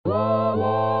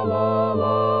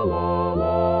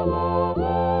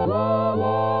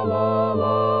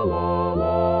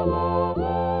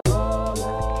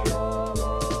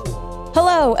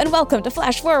and welcome to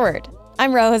Flash Forward.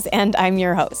 I'm Rose, and I'm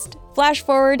your host. Flash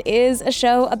Forward is a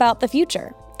show about the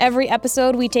future. Every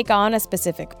episode, we take on a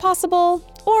specific possible,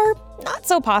 or not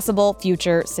so possible,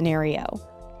 future scenario.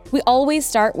 We always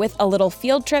start with a little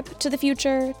field trip to the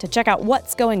future to check out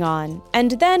what's going on,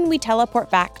 and then we teleport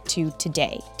back to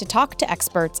today to talk to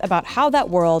experts about how that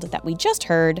world that we just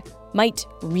heard might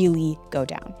really go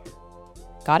down.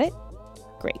 Got it?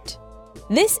 Great.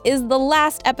 This is the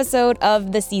last episode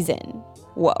of the season.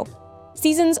 Whoa.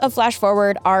 Seasons of Flash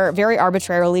Forward are very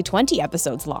arbitrarily 20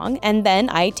 episodes long, and then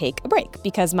I take a break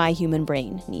because my human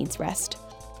brain needs rest.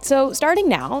 So starting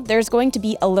now, there's going to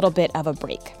be a little bit of a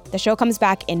break. The show comes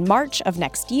back in March of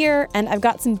next year, and I've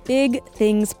got some big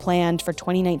things planned for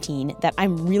 2019 that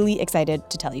I'm really excited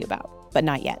to tell you about, but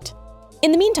not yet.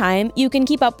 In the meantime, you can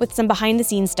keep up with some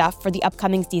behind-the-scenes stuff for the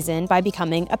upcoming season by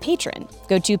becoming a patron.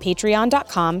 Go to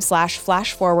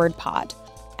patreon.com/flashforwardpod.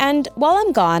 And while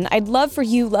I'm gone, I'd love for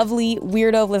you lovely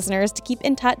weirdo listeners to keep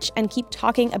in touch and keep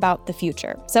talking about the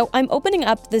future. So I'm opening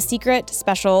up the secret,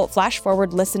 special Flash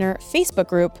Forward listener Facebook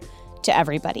group to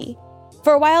everybody.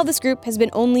 For a while, this group has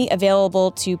been only available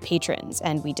to patrons,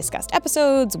 and we discussed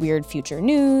episodes, weird future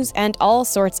news, and all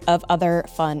sorts of other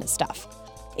fun stuff.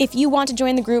 If you want to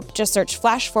join the group, just search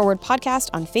Flash Forward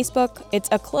Podcast on Facebook. It's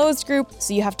a closed group,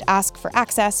 so you have to ask for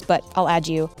access, but I'll add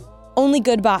you. Only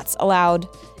good bots allowed.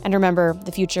 And remember,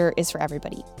 the future is for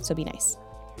everybody, so be nice.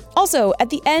 Also, at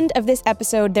the end of this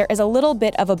episode, there is a little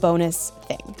bit of a bonus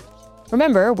thing.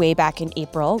 Remember way back in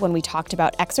April when we talked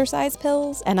about exercise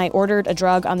pills and I ordered a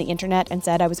drug on the internet and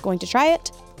said I was going to try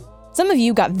it? Some of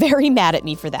you got very mad at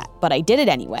me for that, but I did it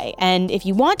anyway. And if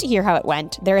you want to hear how it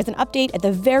went, there is an update at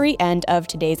the very end of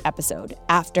today's episode,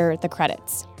 after the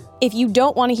credits. If you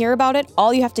don't want to hear about it,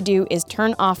 all you have to do is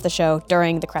turn off the show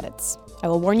during the credits. I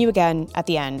will warn you again at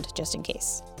the end, just in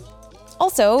case.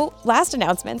 Also, last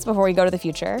announcements before we go to the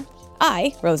future.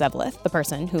 I, Rose Eveleth, the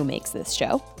person who makes this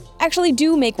show, actually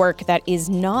do make work that is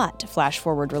not Flash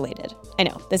Forward related. I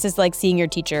know, this is like seeing your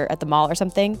teacher at the mall or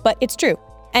something, but it's true.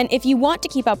 And if you want to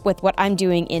keep up with what I'm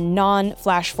doing in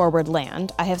non-Flash Forward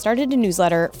land, I have started a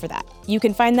newsletter for that. You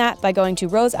can find that by going to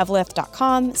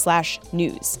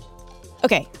roseeveleth.com/news.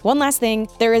 Okay, one last thing.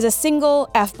 There is a single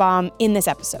F-bomb in this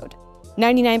episode.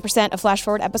 99% of Flash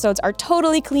Forward episodes are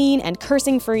totally clean and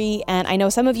cursing-free, and I know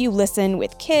some of you listen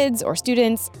with kids or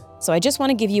students, so I just want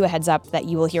to give you a heads up that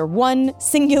you will hear one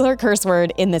singular curse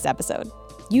word in this episode.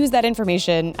 Use that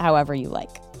information however you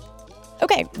like.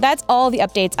 Okay, that's all the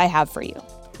updates I have for you.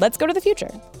 Let's go to the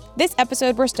future. This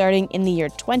episode, we're starting in the year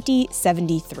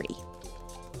 2073.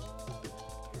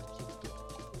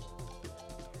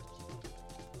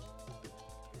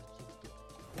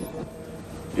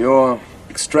 Your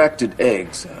extracted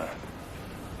eggs,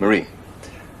 Marie,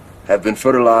 have been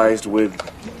fertilized with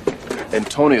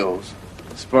Antonio's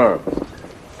sperm.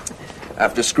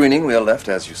 After screening, we are left,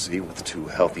 as you see, with 2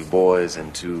 healthy boys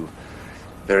and 2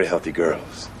 very healthy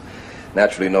girls.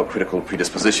 Naturally, no critical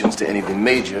predispositions to any of the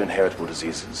major inheritable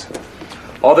diseases.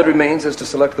 All that remains is to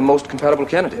select the most compatible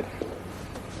candidate.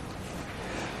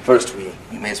 First, we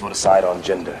may as well decide on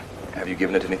gender. Have you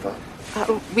given it any thought?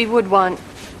 We would want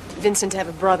Vincent to have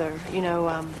a brother,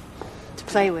 to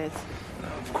play with.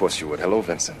 Of course you would. Hello,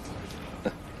 Vincent.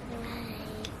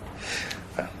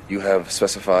 You have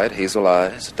specified hazel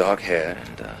eyes, dark hair,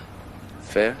 and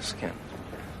fair skin.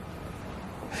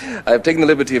 I have taken the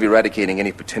liberty of eradicating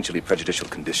any potentially prejudicial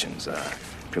conditions,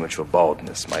 premature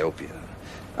baldness, myopia,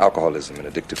 alcoholism and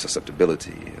addictive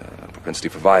susceptibility, propensity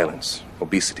for violence,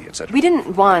 obesity, etc. We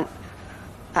didn't want,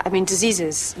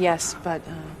 diseases, yes, but...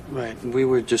 Right, we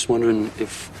were just wondering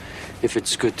if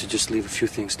it's good to just leave a few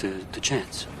things to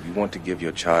chance. You want to give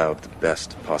your child the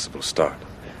best possible start.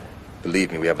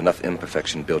 Believe me, we have enough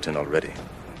imperfection built in already.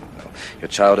 Your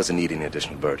child doesn't need any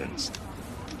additional burdens.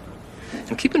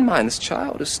 And keep in mind, this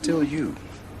child is still you.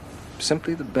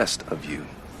 Simply the best of you.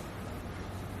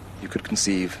 You could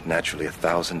conceive naturally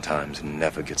 1,000 times and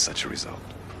never get such a result.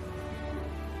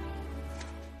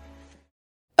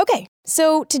 Okay,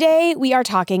 so today we are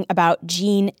talking about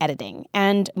gene editing,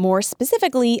 and more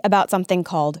specifically about something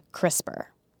called CRISPR.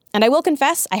 And I will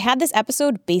confess, I had this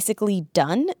episode basically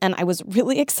done, and I was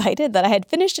really excited that I had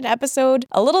finished an episode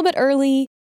a little bit early,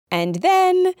 and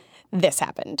then this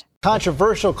happened.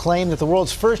 Controversial claim that the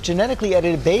world's first genetically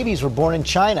edited babies were born in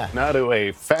China. Now to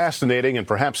a fascinating and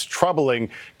perhaps troubling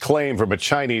claim from a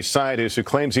Chinese scientist who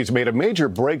claims he's made a major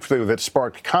breakthrough that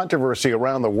sparked controversy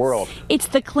around the world. It's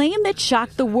the claim that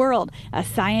shocked the world. A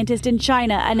scientist in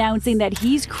China announcing that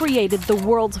he's created the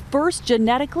world's first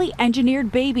genetically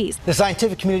engineered babies. The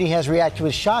scientific community has reacted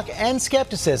with shock and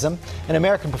skepticism. An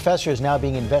American professor is now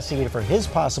being investigated for his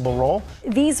possible role.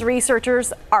 These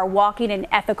researchers are walking an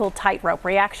ethical tightrope.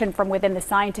 Reaction from within the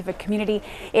scientific community,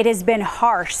 it has been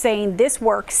harsh, saying this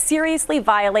work seriously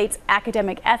violates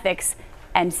academic ethics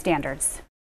and standards.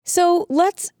 So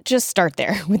let's just start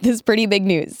there with this pretty big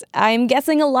news. I'm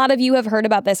guessing a lot of you have heard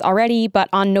about this already, but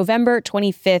on November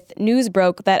 25th, news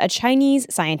broke that a Chinese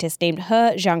scientist named He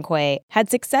Jiankui had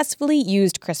successfully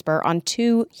used CRISPR on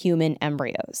 2 human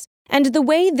embryos. And the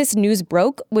way this news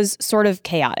broke was sort of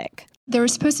chaotic. There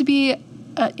was supposed to be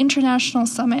an international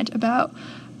summit about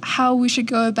how we should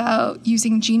go about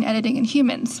using gene editing in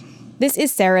humans. This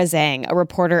is Sarah Zhang, a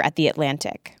reporter at The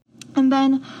Atlantic. And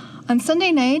then on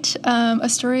Sunday night, a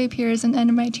story appears in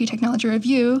MIT Technology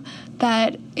Review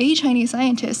that a Chinese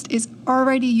scientist is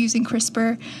already using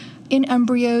CRISPR in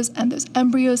embryos, and those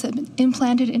embryos have been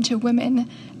implanted into women,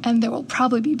 and there will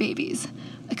probably be babies.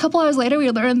 A couple hours later, we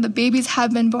learned the babies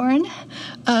have been born,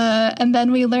 and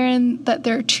then we learned that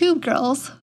there are 2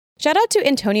 girls. Shout out to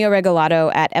Antonio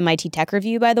Regalado at MIT Tech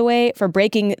Review, by the way, for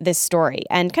breaking this story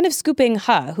and kind of scooping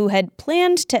He, who had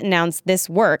planned to announce this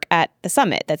work at the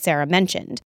summit that Sarah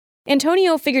mentioned.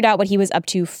 Antonio figured out what he was up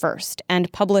to first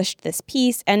and published this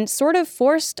piece and sort of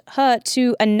forced He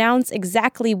to announce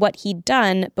exactly what he'd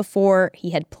done before he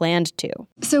had planned to.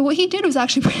 So what he did was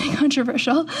actually pretty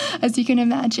controversial, as you can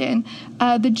imagine.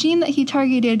 The gene that he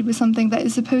targeted was something that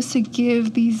is supposed to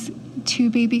give these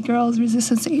 2 baby girls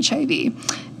resistance to HIV.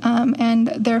 And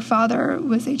their father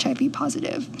was HIV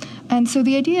positive. And so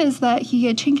the idea is that he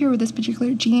had tinkered with this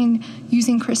particular gene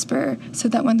using CRISPR so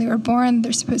that when they were born,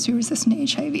 they're supposed to be resistant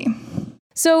to HIV.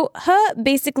 So He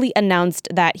basically announced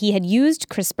that he had used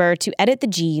CRISPR to edit the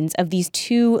genes of these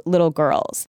 2 little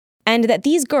girls, and that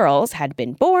these girls had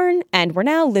been born and were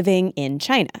now living in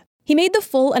China. He made the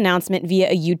full announcement via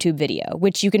a YouTube video,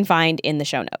 which you can find in the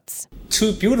show notes.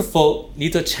 2 beautiful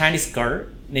little Chinese girls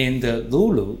named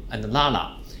Lulu and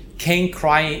Lana came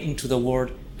crying into the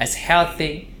world as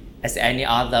healthy as any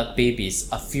other babies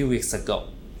a few weeks ago.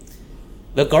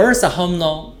 The girls are home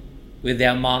now with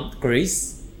their mom,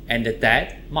 Grace, and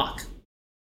dad, Mark.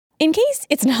 In case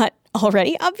it's not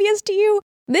already obvious to you,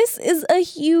 this is a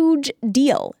huge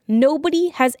deal. Nobody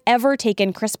has ever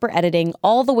taken CRISPR editing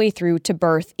all the way through to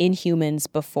birth in humans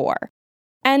before.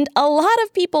 And a lot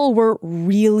of people were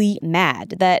really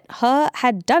mad that He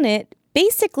had done it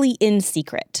basically in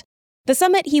secret. The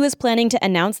summit he was planning to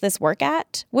announce this work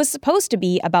at was supposed to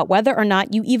be about whether or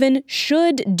not you even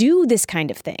should do this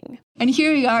kind of thing. And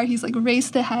here we are, he's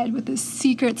raced ahead with this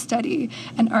secret study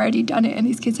and already done it, and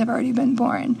these kids have already been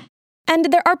born.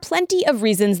 And there are plenty of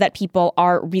reasons that people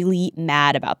are really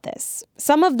mad about this.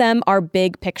 Some of them are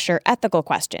big picture ethical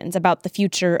questions about the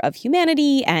future of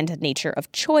humanity and nature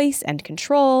of choice and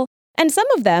control. And some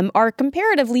of them are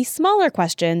comparatively smaller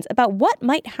questions about what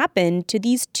might happen to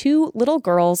these 2 little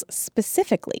girls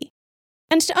specifically.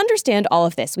 And to understand all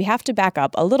of this, we have to back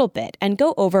up a little bit and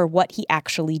go over what he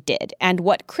actually did and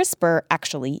what CRISPR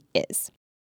actually is.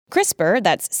 CRISPR,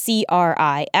 that's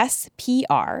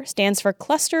CRISPR, stands for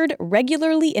Clustered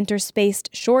Regularly Interspaced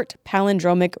Short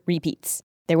Palindromic Repeats.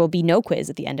 There will be no quiz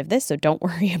at the end of this, so don't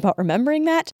worry about remembering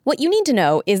that. What you need to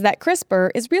know is that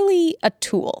CRISPR is really a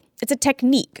tool. It's a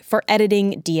technique for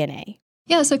editing DNA.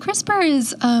 Yeah, so CRISPR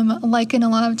is likened a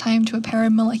lot of time to a pair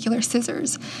of molecular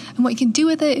scissors. And what you can do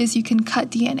with it is you can cut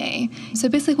DNA. So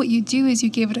basically what you do is you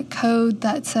give it a code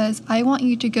that says, I want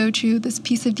you to go to this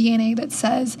piece of DNA that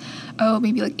says,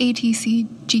 maybe ATC,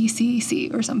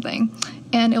 GCC or something.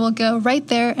 And it will go right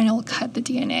there and it will cut the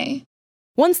DNA.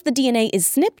 Once the DNA is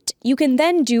snipped, you can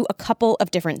then do a couple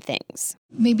of different things.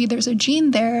 Maybe there's a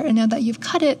gene there, and now that you've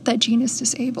cut it, that gene is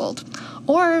disabled.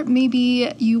 Or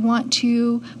maybe you want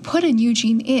to put a new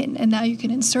gene in, and now you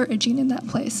can insert a gene in that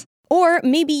place. Or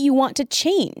maybe you want to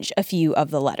change a few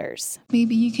of the letters.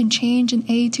 Maybe you can change an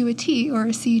A to a T or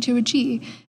a C to a G.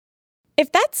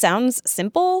 If that sounds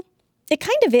simple, it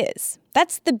kind of is.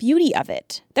 That's the beauty of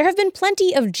it. There have been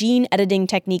plenty of gene editing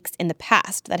techniques in the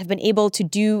past that have been able to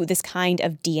do this kind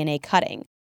of DNA cutting.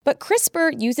 But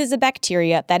CRISPR uses a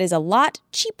bacteria that is a lot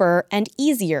cheaper and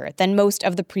easier than most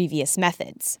of the previous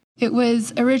methods. It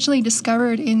was originally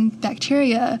discovered in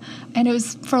bacteria, and it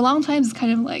was, for a long time, it's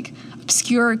kind of like a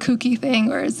obscure, kooky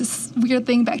thing, or is this weird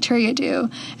thing bacteria do?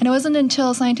 And it wasn't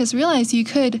until scientists realized you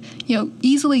could,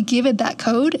 easily give it that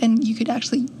code and you could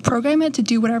actually program it to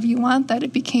do whatever you want that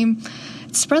it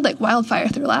spread like wildfire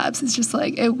through labs. It's just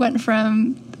like it went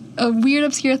from a weird,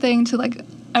 obscure thing to like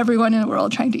everyone in the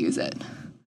world trying to use it.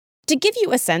 To give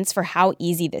you a sense for how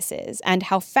easy this is and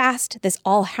how fast this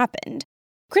all happened,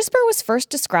 CRISPR was first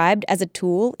described as a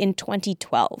tool in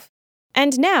 2012.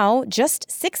 And now,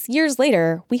 just 6 years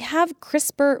later, we have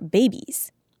CRISPR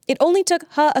babies. It only took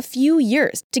He a few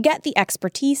years to get the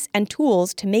expertise and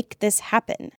tools to make this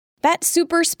happen. That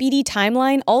super speedy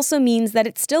timeline also means that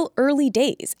it's still early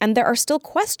days, and there are still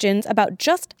questions about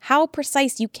just how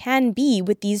precise you can be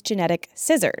with these genetic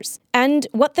scissors, and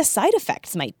what the side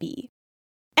effects might be.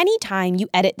 Anytime you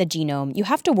edit the genome, you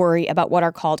have to worry about what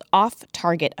are called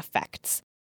off-target effects.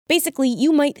 Basically,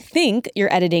 you might think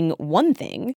you're editing one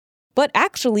thing, but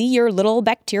actually your little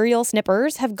bacterial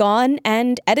snippers have gone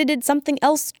and edited something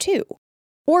else too.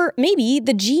 Or maybe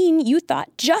the gene you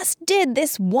thought just did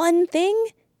this one thing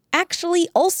actually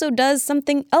also does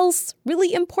something else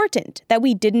really important that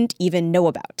we didn't even know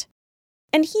about.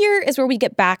 And here is where we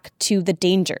get back to the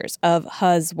dangers of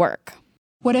He's work.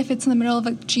 What if it's in the middle of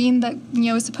a gene that,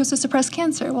 is supposed to suppress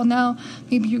cancer? Well, now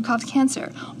maybe you cause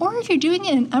cancer. Or if you're doing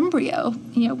it in an embryo,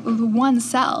 with one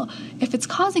cell, if it's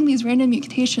causing these random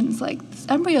mutations, like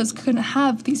embryos couldn't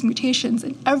have these mutations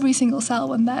in every single cell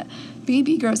when that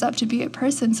baby grows up to be a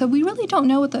person. So we really don't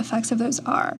know what the effects of those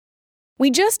are. We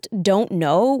just don't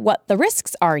know what the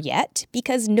risks are yet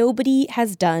because nobody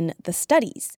has done the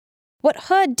studies. What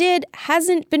He did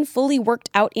hasn't been fully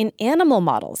worked out in animal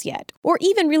models yet, or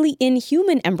even really in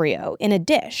human embryo in a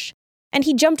dish. And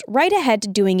he jumped right ahead to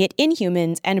doing it in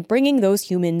humans and bringing those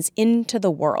humans into the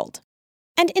world.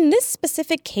 And in this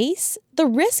specific case, the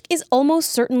risk is almost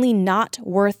certainly not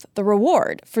worth the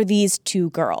reward for these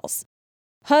two girls.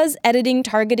 He's editing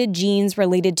targeted genes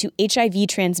related to HIV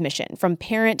transmission from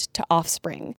parent to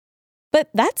offspring. But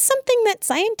that's something that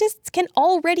scientists can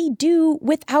already do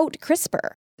without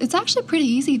CRISPR. It's actually pretty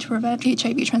easy to prevent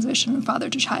HIV transmission from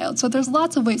father to child. So there's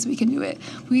lots of ways we can do it.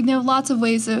 We know lots of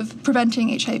ways of preventing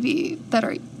HIV that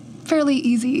are fairly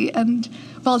easy and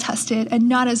well-tested and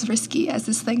not as risky as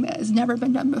this thing that has never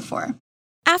been done before.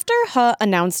 After He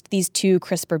announced these two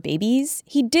CRISPR babies,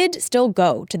 he did still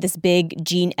go to this big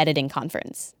gene editing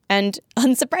conference. And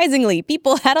unsurprisingly,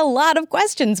 people had a lot of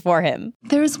questions for him.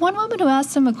 There was one woman who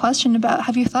asked him a question about,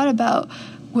 have you thought about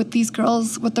what these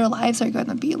girls, what their lives are going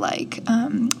to be like?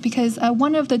 Because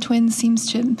one of the twins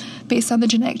seems to, based on the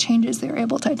genetic changes they were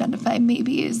able to identify,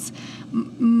 maybe is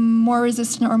more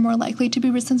resistant or more likely to be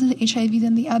resistant to HIV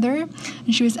than the other.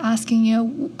 And she was asking,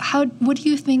 what do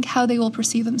you think how they will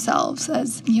perceive themselves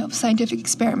as, scientific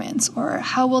experiments? Or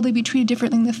how will they be treated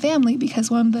differently in the family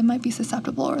because one of them might be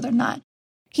susceptible or they're not?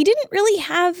 He didn't really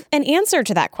have an answer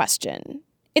to that question.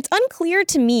 It's unclear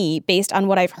to me, based on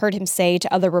what I've heard him say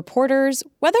to other reporters,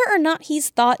 whether or not he's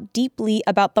thought deeply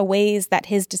about the ways that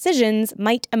his decisions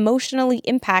might emotionally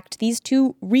impact these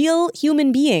two real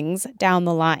human beings down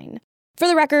the line. For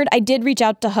the record, I did reach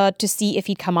out to He to see if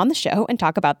he'd come on the show and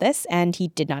talk about this, and he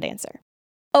did not answer.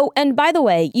 Oh, and by the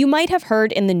way, you might have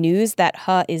heard in the news that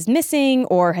He is missing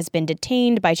or has been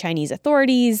detained by Chinese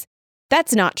authorities.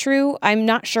 That's not true. I'm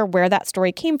not sure where that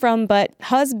story came from, but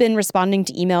He's been responding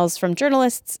to emails from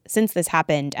journalists since this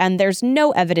happened, and there's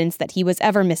no evidence that he was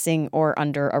ever missing or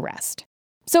under arrest.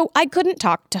 So I couldn't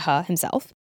talk to He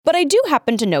himself, but I do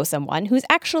happen to know someone who's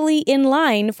actually in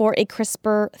line for a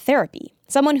CRISPR therapy,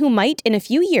 someone who might, in a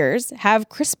few years, have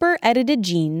CRISPR-edited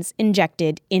genes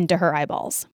injected into her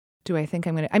eyeballs. Do I think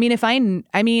I'm going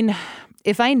to...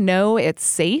 if I know it's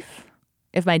safe,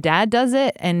 if my dad does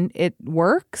it and it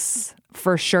works,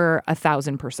 for sure,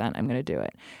 1,000% I'm going to do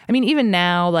it. Even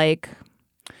now,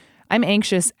 I'm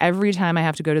anxious every time I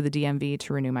have to go to the DMV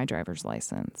to renew my driver's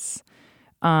license.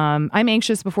 I'm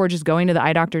anxious before just going to the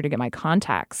eye doctor to get my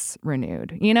contacts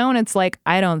renewed, and it's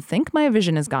I don't think my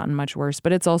vision has gotten much worse,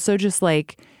 but it's also just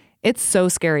it's so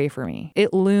scary for me.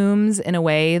 It looms in a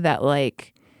way that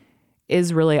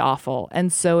is really awful.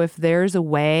 And so if there's a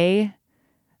way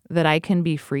that I can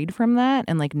be freed from that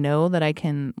and know that I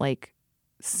can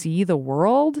see the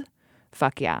world,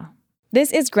 fuck yeah.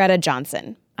 This is Greta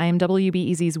Johnson. I am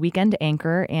WBEZ's weekend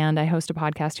anchor, and I host a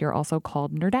podcast here also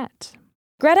called Nerdette.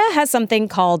 Greta has something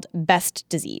called Best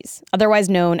disease, otherwise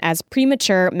known as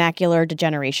premature macular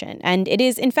degeneration, and it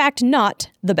is in fact not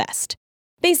the best.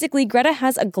 Basically, Greta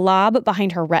has a glob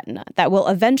behind her retina that will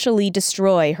eventually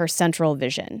destroy her central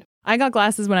vision. I got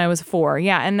glasses when I was 4.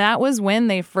 Yeah. And that was when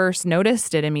they first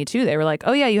noticed it in me too. They were like,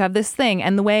 oh yeah, you have this thing.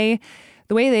 And the way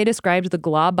The way they described the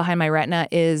glob behind my retina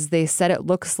is they said it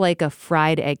looks like a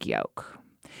fried egg yolk.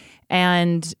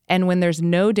 And when there's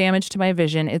no damage to my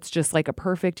vision, it's just like a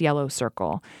perfect yellow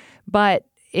circle. But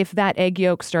if that egg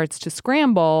yolk starts to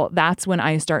scramble, that's when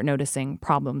I start noticing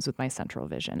problems with my central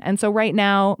vision. And so right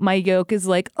now, my yolk is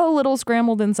like a little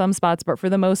scrambled in some spots, but for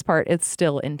the most part, it's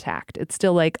still intact. It's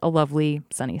still like a lovely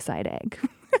sunny side egg.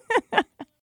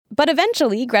 But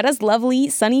eventually, Greta's lovely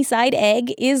sunny side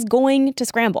egg is going to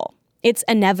scramble. It's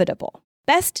inevitable.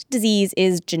 Best disease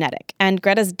is genetic, and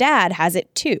Greta's dad has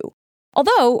it too.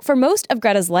 Although, for most of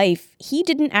Greta's life, he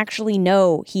didn't actually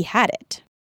know he had it.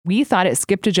 We thought it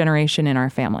skipped a generation in our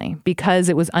family because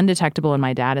it was undetectable in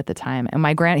my dad at the time. And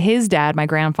his dad, my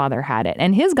grandfather, had it.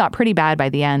 And his got pretty bad by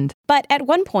the end. But at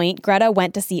one point, Greta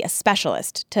went to see a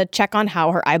specialist to check on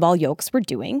how her eyeball yolks were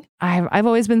doing. I've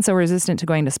always been so resistant to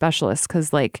going to specialists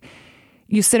because,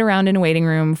 you sit around in a waiting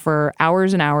room for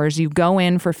hours and hours. You go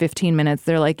in for 15 minutes.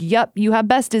 They're like, yep, you have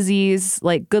Best disease.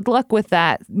 Good luck with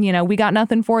that. We got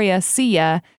nothing for you. See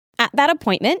ya. At that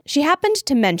appointment, she happened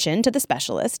to mention to the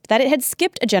specialist that it had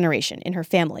skipped a generation in her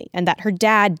family and that her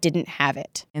dad didn't have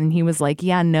it. And he was like,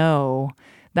 yeah, no,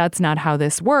 that's not how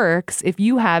this works. If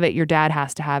you have it, your dad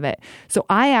has to have it. So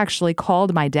I actually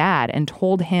called my dad and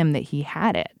told him that he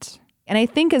had it. And I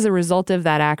think as a result of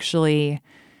that, actually,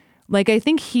 I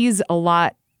think he's a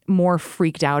lot more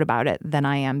freaked out about it than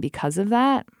I am because of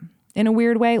that in a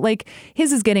weird way.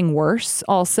 His is getting worse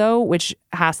also, which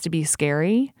has to be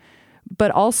scary.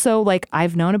 But also,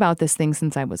 I've known about this thing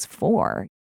since I was 4.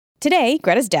 Today,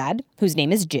 Greta's dad, whose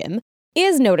name is Jim,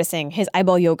 is noticing his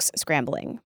eyeball yolks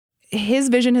scrambling. His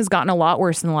vision has gotten a lot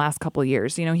worse in the last couple of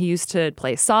years. He used to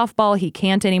play softball. He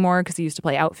can't anymore because he used to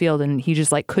play outfield, and he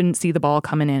just couldn't see the ball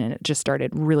coming in, and it just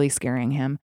started really scaring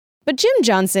him. But Jim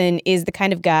Johnson is the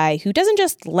kind of guy who doesn't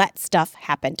just let stuff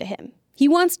happen to him. He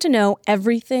wants to know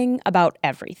everything about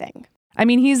everything. I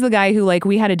mean, he's the guy who,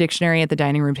 we had a dictionary at the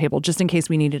dining room table just in case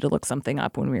we needed to look something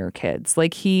up when we were kids.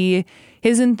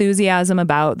 His enthusiasm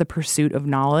about the pursuit of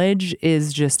knowledge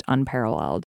is just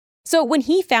unparalleled. So when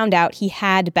he found out he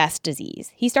had Best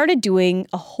disease, he started doing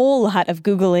a whole lot of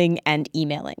Googling and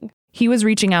emailing. He was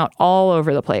reaching out all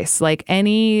over the place.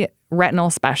 Any retinal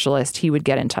specialist he would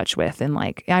get in touch with. And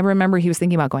I remember he was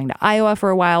thinking about going to Iowa for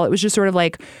a while. It was just sort of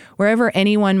wherever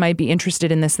anyone might be interested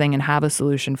in this thing and have a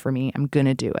solution for me, I'm going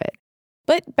to do it.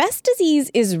 But Best disease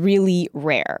is really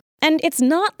rare, and it's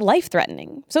not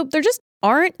life-threatening. So there just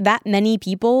aren't that many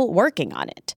people working on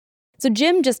it. So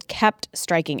Jim just kept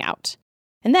striking out.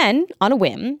 And then, on a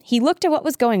whim, he looked at what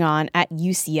was going on at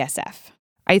UCSF.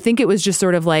 I think it was just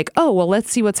sort of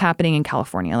let's see what's happening in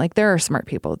California. There are smart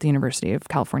people at the University of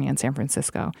California in San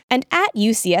Francisco. And at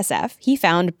UCSF, he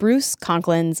found Bruce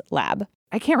Conklin's lab.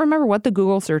 I can't remember what the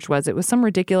Google search was. It was some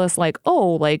ridiculous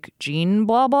gene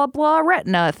blah, blah, blah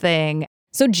retina thing.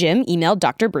 So Jim emailed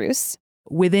Dr. Bruce.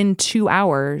 Within 2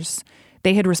 hours,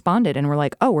 they had responded and were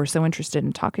like, oh, we're so interested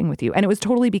in talking with you. And it was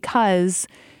totally because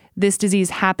this disease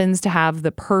happens to have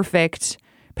the perfect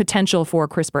potential for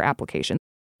CRISPR application.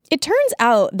 It turns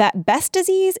out that Best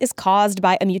disease is caused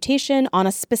by a mutation on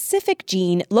a specific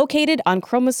gene located on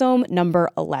chromosome number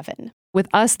 11. With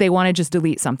us, they want to just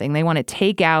delete something. They want to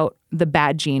take out the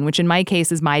bad gene, which in my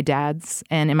case is my dad's,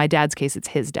 and in my dad's case, it's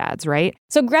his dad's, right?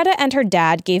 So Greta and her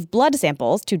dad gave blood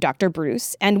samples to Dr.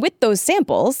 Bruce, and with those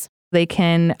samples, they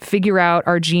can figure out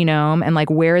our genome and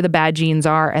where the bad genes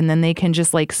are, and then they can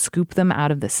just scoop them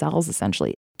out of the cells,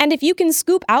 essentially. And if you can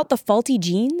scoop out the faulty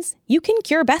genes, you can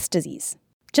cure Best disease.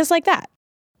 Just like that.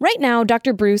 Right now,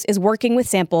 Dr. Bruce is working with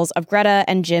samples of Greta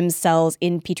and Jim's cells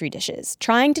in Petri dishes,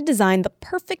 trying to design the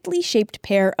perfectly shaped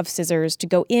pair of scissors to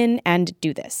go in and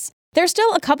do this. They're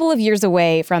still a couple of years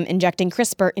away from injecting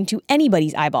CRISPR into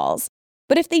anybody's eyeballs.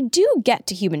 But if they do get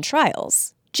to human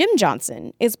trials, Jim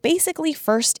Johnson is basically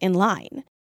first in line,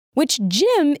 which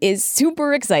Jim is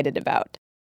super excited about.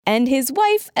 And his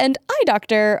wife and eye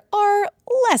doctor are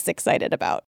less excited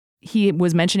about. He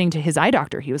was mentioning to his eye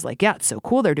doctor, he was like, yeah, it's so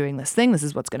cool. They're doing this thing. This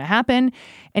is what's going to happen.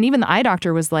 And even the eye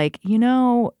doctor was like,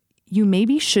 you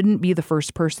maybe shouldn't be the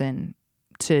first person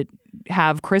to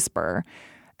have CRISPR.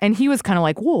 And he was kind of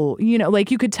like, whoa,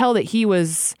 you could tell that he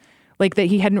was that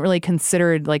he hadn't really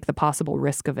considered the possible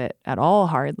risk of it at all,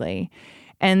 hardly.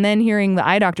 And then hearing the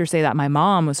eye doctor say that, my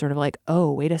mom was sort of like,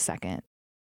 oh, wait a second.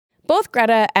 Both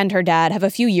Greta and her dad have a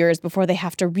few years before they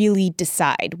have to really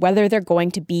decide whether they're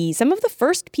going to be some of the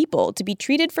first people to be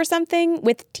treated for something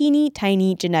with teeny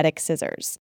tiny genetic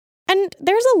scissors. And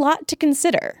there's a lot to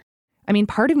consider. I mean,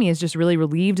 part of me is just really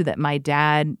relieved that my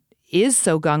dad is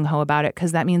so gung-ho about it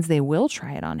because that means they will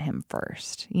try it on him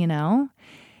first,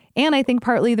 And I think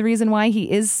partly the reason why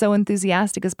he is so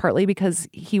enthusiastic is partly because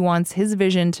he wants his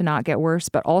vision to not get worse,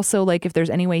 but also like if there's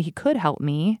any way he could help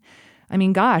me. I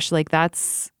mean, gosh, like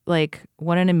that's like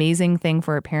what an amazing thing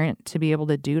for a parent to be able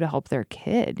to do to help their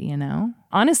kid, you know?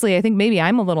 Honestly, I think maybe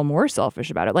I'm a little more selfish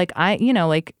about it. Like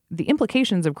like the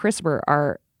implications of CRISPR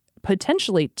are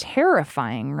potentially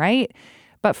terrifying, right?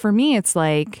 But for me, it's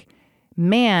like,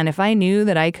 man, if I knew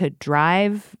that I could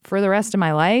drive for the rest of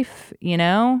my life, you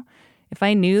know, if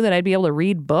I knew that I'd be able to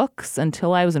read books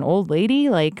until I was an old lady,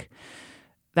 like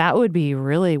that would be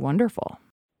really wonderful.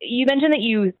 You mentioned that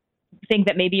you think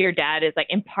that maybe your dad is like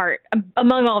in part,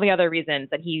 among all the other reasons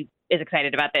that he is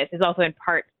excited about this, is also in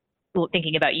part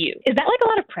thinking about you. Is that like a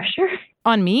lot of pressure?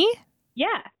 On me?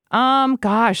 Yeah.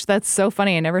 Gosh, that's so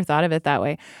funny. I never thought of it that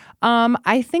way.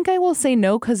 I think I will say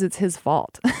no because it's his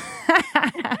fault.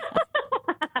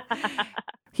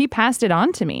 He passed it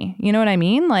on to me. You know what I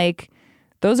mean? Like,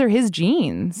 those are his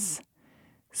genes.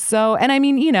 So, and I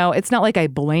mean, you know, it's not like I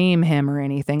blame him or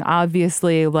anything.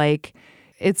 Obviously, like,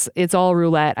 it's all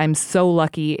roulette. I'm so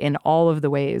lucky in all of the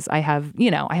ways. I have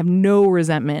no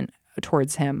resentment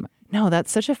towards him. No,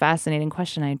 that's such a fascinating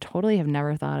question. I totally have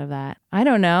never thought of that. I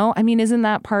don't know. I mean, isn't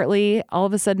that partly, all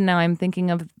of a sudden now I'm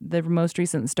thinking of the most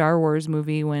recent Star Wars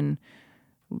movie when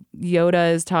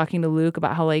Yoda is talking to Luke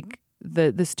about how like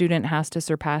the student has to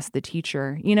surpass the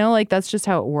teacher. You know, like that's just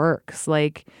how it works.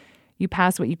 Like you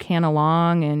pass what you can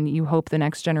along and you hope the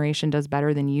next generation does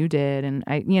better than you did. And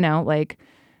I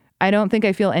don't think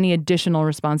I feel any additional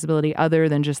responsibility other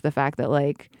than just the fact that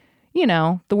like, you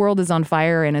know, the world is on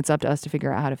fire and it's up to us to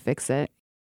figure out how to fix it.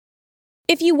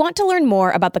 If you want to learn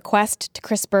more about the quest to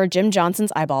CRISPR Jim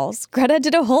Johnson's eyeballs, Greta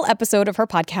did a whole episode of her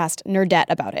podcast, Nerdette,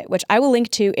 about it, which I will link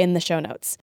to in the show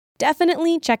notes.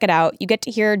 Definitely check it out. You get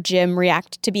to hear Jim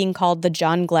react to being called the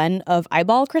John Glenn of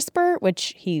eyeball CRISPR,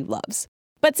 which he loves.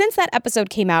 But since that episode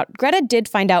came out, Greta did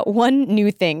find out one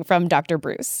new thing from Dr.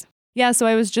 Bruce. Yeah, so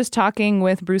I was just talking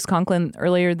with Bruce Conklin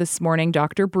earlier this morning,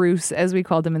 Dr. Bruce, as we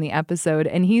called him in the episode,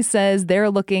 and he says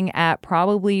they're looking at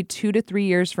probably 2 to 3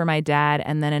 years for my dad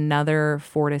and then another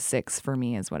 4 to 6 for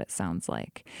me is what it sounds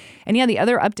like. And yeah, the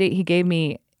other update he gave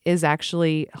me is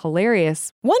actually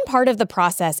hilarious. One part of the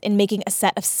process in making a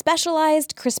set of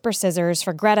specialized CRISPR scissors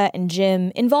for Greta and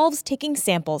Jim involves taking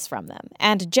samples from them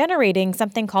and generating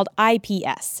something called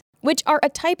iPS, which are a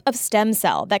type of stem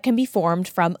cell that can be formed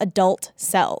from adult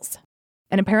cells.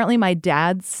 And apparently my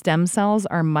dad's stem cells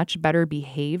are much better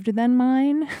behaved than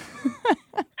mine.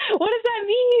 What does that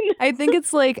mean? I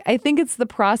think it's the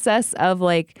process of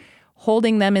like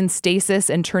holding them in stasis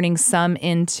and turning some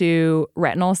into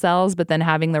retinal cells, but then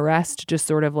having the rest just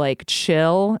sort of like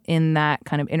chill in that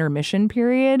kind of intermission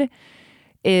period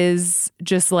is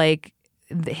just like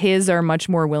his are much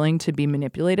more willing to be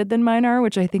manipulated than mine are,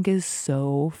 which I think is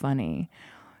so funny.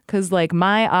 Because like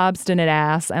my obstinate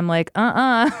ass, I'm like,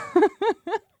 In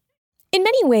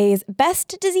many ways,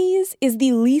 Best disease is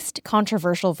the least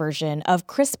controversial version of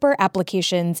CRISPR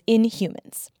applications in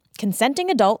humans. Consenting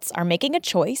adults are making a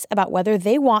choice about whether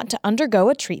they want to undergo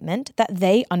a treatment that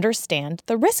they understand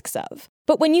the risks of.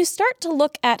 But when you start to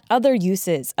look at other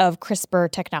uses of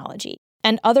CRISPR technology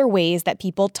and other ways that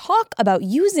people talk about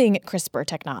using CRISPR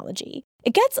technology,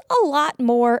 it gets a lot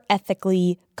more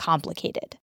ethically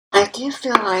complicated. I do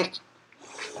feel like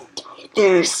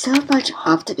there's so much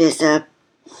optimism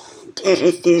and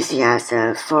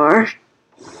enthusiasm for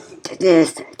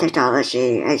this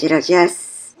technology. And,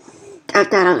 yes, I'm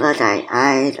not a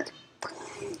Luddite.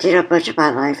 Much of my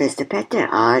life is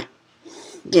dependent on,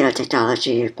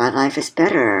 technology. My life is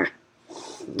better,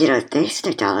 thanks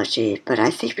to technology. But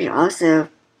I think we also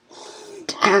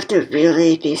have to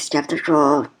really be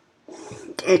skeptical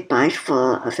and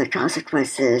mindful of the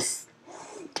consequences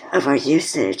of our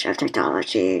usage of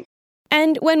technology.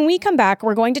 And when we come back,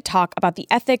 we're going to talk about the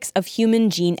ethics of human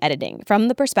gene editing from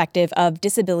the perspective of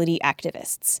disability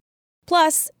activists.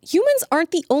 Plus, humans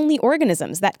aren't the only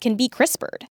organisms that can be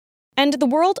CRISPR'd. And the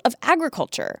world of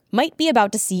agriculture might be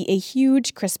about to see a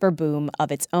huge CRISPR boom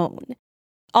of its own.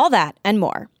 All that and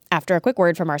more after a quick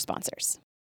word from our sponsors.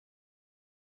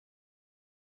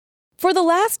 For the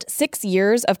last 6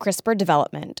 years of CRISPR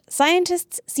development,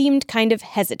 scientists seemed kind of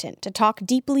hesitant to talk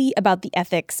deeply about the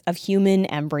ethics of human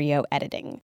embryo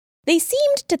editing. They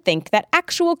seemed to think that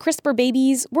actual CRISPR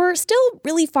babies were still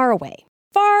really far away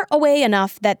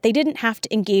enough that they didn't have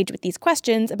to engage with these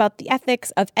questions about the ethics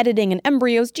of editing an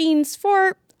embryo's genes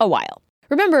for a while.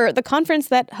 Remember, the conference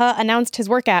that He announced his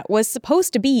work at was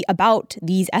supposed to be about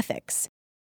these ethics.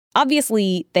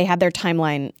 Obviously, they had their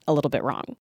timeline a little bit wrong.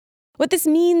 What this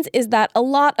means is that a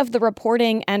lot of the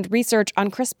reporting and research on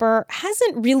CRISPR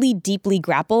hasn't really deeply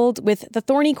grappled with the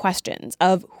thorny questions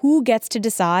of who gets to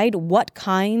decide what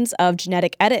kinds of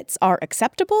genetic edits are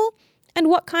acceptable and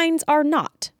what kinds are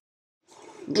not.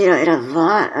 In a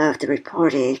lot of the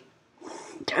reporting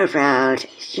around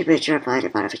human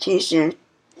germline modification,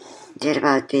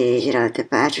 about the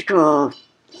magical,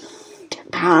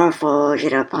 powerful,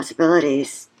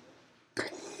 possibilities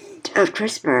of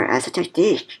CRISPR as a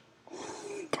technique,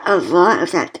 a lot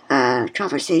of that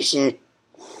conversation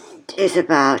is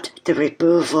about the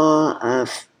removal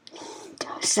of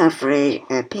suffering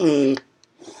and pain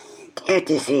and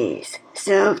disease.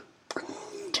 So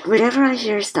whenever I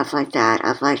hear stuff like that,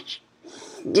 I'm like,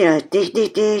 they're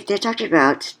talking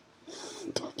about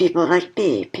people like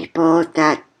me, people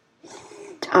that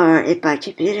are in my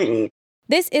community.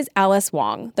 This is Alice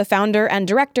Wong, the founder and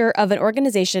director of an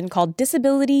organization called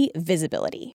Disability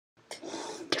Visibility.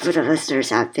 For the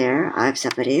listeners out there, I'm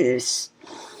somebody who's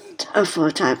a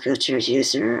full-time wheelchair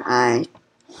user. I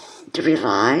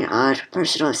rely on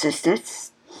personal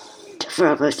assistance for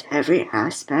almost every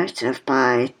aspect of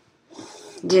my,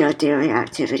 daily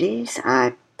activities.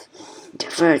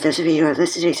 For those of you who are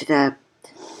listening to the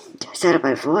sound of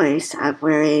my voice, I'm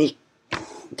wearing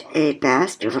a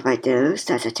mask over my nose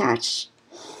that's attached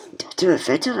to a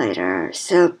ventilator.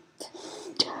 So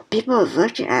people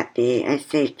look at me and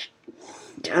think,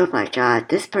 oh my God,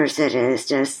 this person is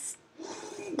just,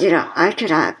 I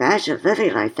cannot imagine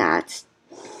living like that.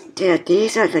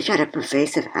 These are the kind of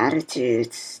pervasive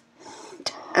attitudes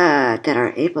that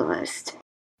are ableist.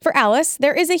 For Alice,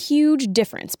 there is a huge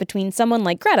difference between someone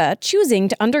like Greta choosing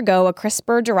to undergo a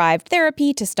CRISPR-derived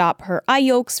therapy to stop her eye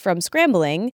yolks from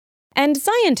scrambling, and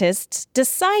scientists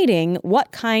deciding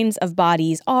what kinds of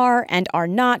bodies are and are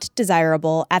not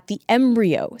desirable at the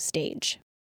embryo stage.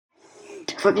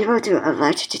 For people to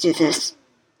elect to do this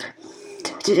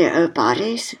to their own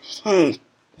bodies, hey,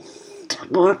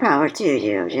 more power to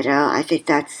you, I think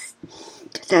that's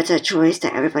a choice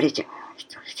that everybody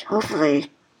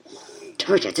hopefully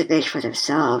will get to make for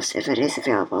themselves if it is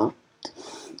available.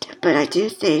 But I do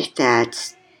think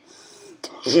that,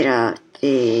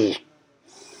 the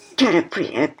kind of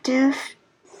preemptive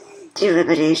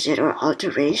elimination or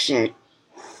alteration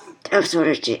of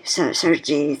certain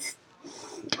genes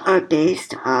are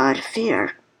based on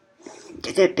fear.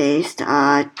 They're based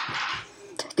on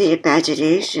the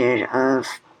imagination of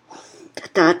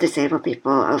non-disabled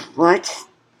people of what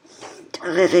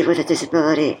living with a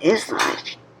disability is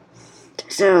like.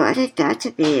 So I think that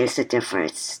to me is the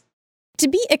difference. To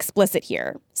be explicit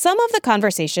here, some of the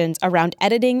conversations around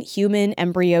editing human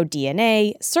embryo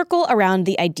DNA circle around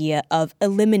the idea of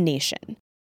elimination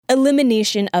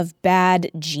of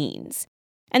bad genes.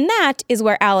 And that is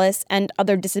where Alice and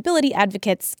other disability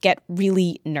advocates get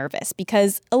really nervous,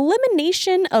 because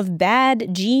elimination of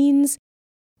bad genes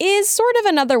is sort of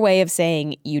another way of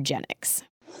saying eugenics.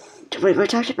 When we're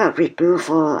talking about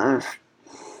removal of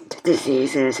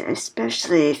diseases,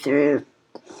 especially through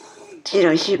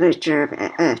human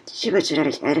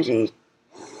genetic editing,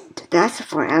 that's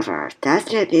forever.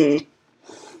 That's going to be,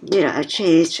 a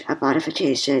change, a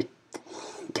modification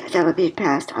that will be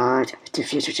passed on to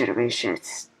future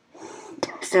generations.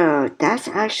 So that's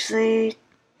actually,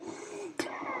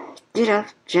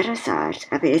 genocide.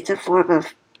 I mean, it's a form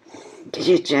of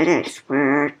eugenics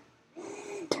where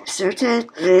certain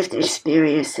lived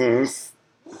experiences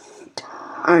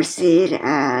are seen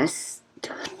as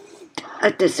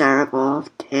undesirable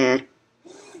and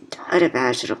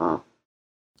unimaginable.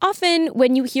 Often,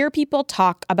 when you hear people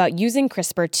talk about using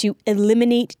CRISPR to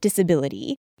eliminate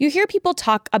disability, you hear people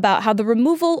talk about how the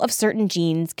removal of certain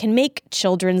genes can make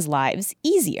children's lives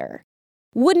easier.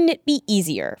 Wouldn't it be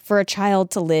easier for a child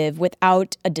to live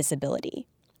without a disability?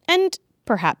 And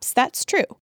perhaps that's true.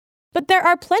 But there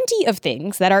are plenty of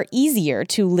things that are easier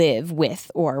to live with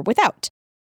or without.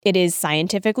 It is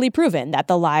scientifically proven that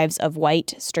the lives of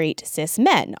white, straight, cis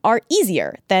men are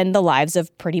easier than the lives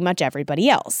of pretty much everybody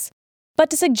else.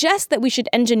 But to suggest that we should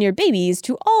engineer babies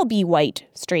to all be white,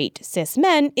 straight, cis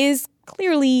men is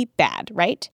clearly bad,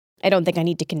 right? I don't think I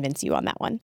need to convince you on that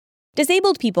one.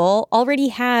 Disabled people already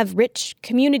have rich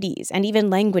communities and even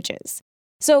languages.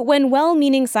 So when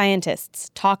well-meaning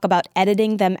scientists talk about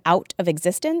editing them out of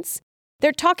existence,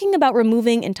 they're talking about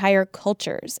removing entire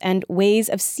cultures and ways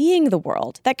of seeing the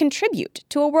world that contribute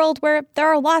to a world where there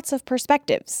are lots of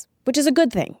perspectives, which is a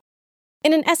good thing.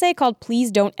 In an essay called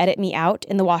Please Don't Edit Me Out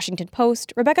in the Washington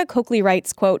Post, Rebecca Coakley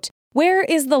writes, quote, "Where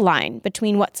is the line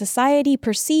between what society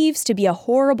perceives to be a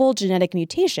horrible genetic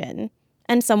mutation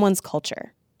and someone's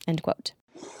culture?" End quote.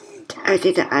 I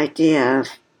think the idea of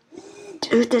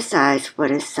Who decides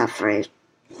what is suffering?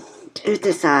 Who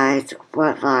decides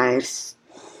what lives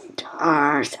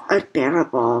are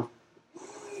unbearable?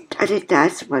 I think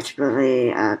that's what's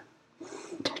really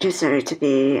concerning to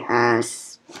me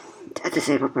as a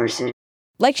disabled person.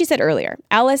 Like she said earlier,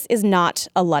 Alice is not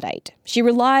a Luddite. She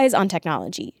relies on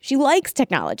technology. She likes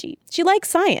technology. She likes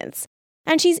science.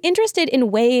 And she's interested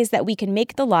in ways that we can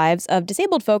make the lives of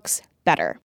disabled folks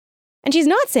better. And she's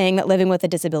not saying that living with a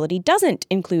disability doesn't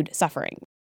include suffering.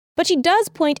 But she does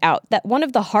point out that one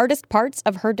of the hardest parts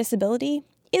of her disability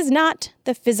is not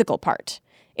the physical part.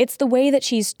 It's the way that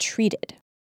she's treated.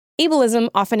 Ableism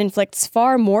often inflicts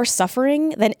far more suffering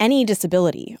than any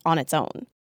disability on its own.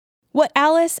 What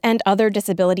Alice and other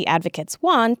disability advocates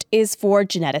want is for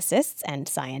geneticists and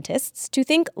scientists to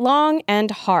think long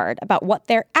and hard about what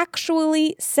they're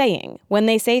actually saying when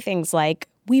they say things like,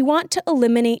 "We want to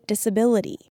eliminate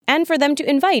disability," and for them to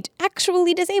invite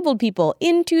actually disabled people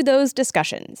into those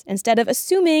discussions instead of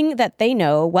assuming that they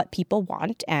know what people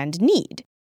want and need.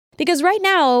 Because right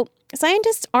now,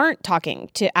 scientists aren't talking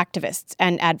to activists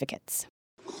and advocates.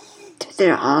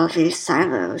 There are all these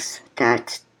silos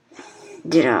that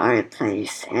are in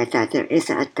place, and that there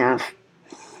isn't enough,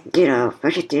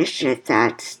 recognition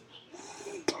that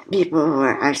people who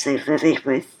are actually living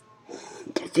with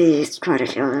these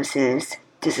chronic illnesses,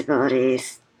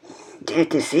 disabilities, and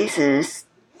diseases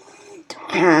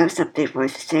have something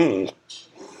worth saying,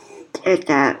 and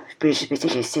that we should be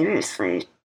taken seriously.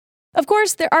 Of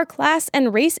course, there are class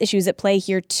and race issues at play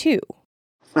here, too.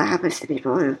 What happens to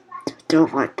people who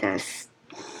don't want this?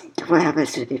 What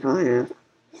happens to people who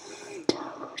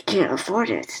can't afford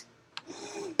it?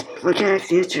 What kind of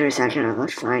future is that going to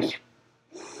look like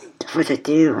for the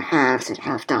new haves and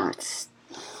have-nots?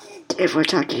 If we're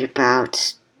talking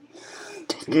about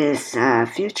this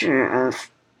future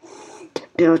of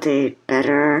building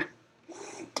better,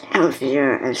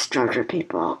 healthier, and stronger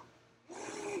people.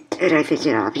 And I think,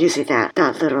 I'm using that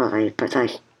not literally, but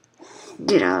that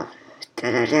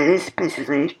is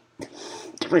basically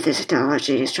what this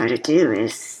technology is trying to do,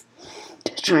 is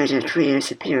trying to create a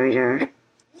superior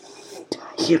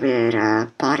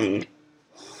human body,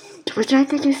 which I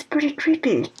think is pretty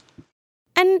creepy.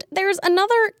 And there's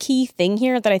another key thing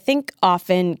here that I think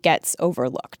often gets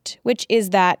overlooked, which is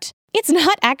that it's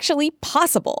not actually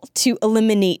possible to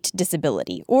eliminate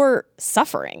disability or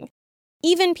suffering.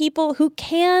 Even people who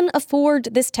can afford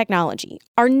this technology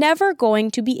are never going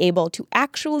to be able to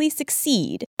actually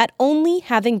succeed at only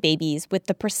having babies with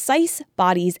the precise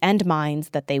bodies and minds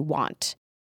that they want.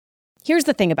 Here's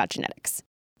the thing about genetics.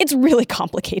 It's really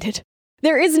complicated.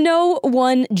 There is no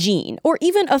one gene, or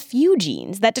even a few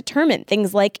genes, that determine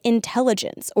things like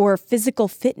intelligence or physical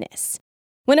fitness.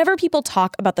 Whenever people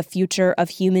talk about the future of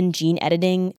human gene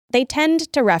editing, they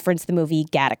tend to reference the movie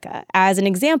Gattaca as an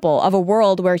example of a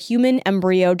world where human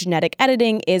embryo genetic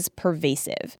editing is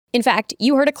pervasive. In fact,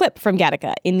 you heard a clip from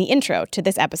Gattaca in the intro to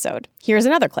this episode. Here's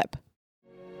another clip.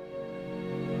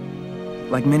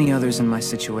 Like many others in my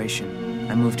situation,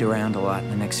 I moved around a lot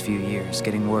in the next few years,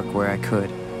 getting work where I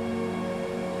could.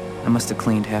 I must have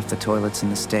cleaned half the toilets in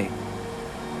the state.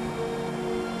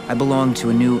 I belonged to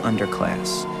a new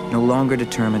underclass, no longer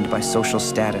determined by social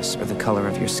status or the color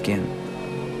of your skin.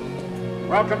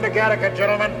 Welcome to Gattaca,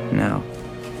 gentlemen. No,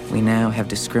 we now have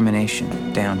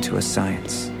discrimination down to a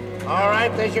science. All right,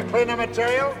 there's your cleaner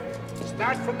material.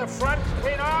 Start from the front,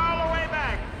 clean all the way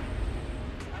back.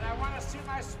 And I want to see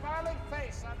my smiling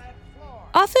face on that floor.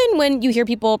 Often when you hear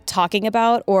people talking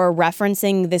about or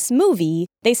referencing this movie,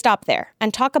 they stop there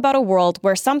and talk about a world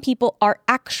where some people are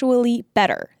actually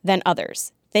better than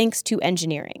others, thanks to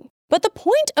engineering. But the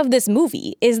point of this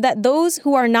movie is that those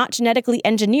who are not genetically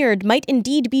engineered might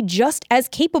indeed be just as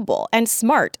capable and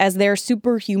smart as their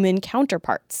superhuman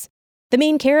counterparts. The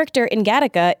main character in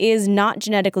Gattaca is not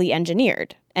genetically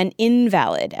engineered, an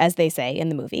invalid, as they say in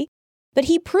the movie, but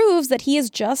he proves that he is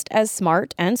just as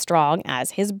smart and strong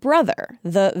as his brother,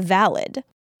 the valid.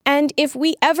 And if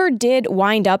we ever did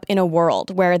wind up in a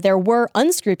world where there were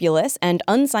unscrupulous and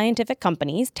unscientific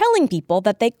companies telling people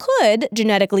that they could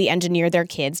genetically engineer their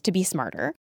kids to be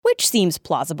smarter, which seems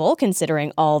plausible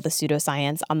considering all the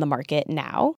pseudoscience on the market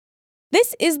now,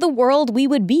 this is the world we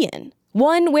would be in.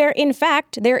 One where, in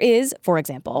fact, there is, for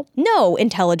example, no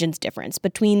intelligence difference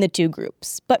between the two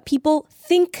groups, but people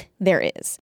think there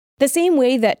is. The same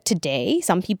way that today,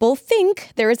 some people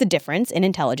think there is a difference in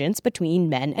intelligence between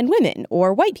men and women,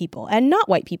 or white people and not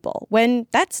white people, when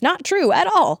that's not true at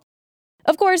all.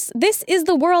 Of course, this is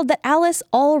the world that Alice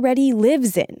already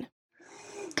lives in.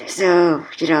 So,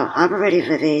 I'm already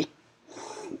living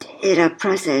in a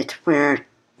present where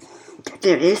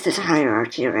there is this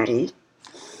hierarchy already.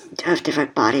 of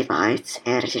different body minds,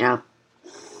 and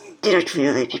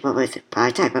really people with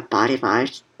my type of body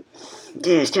mind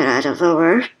is at a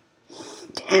lower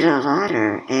and a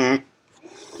ladder, and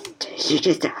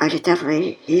I could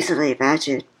definitely easily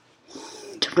imagine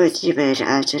with human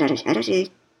genetic editing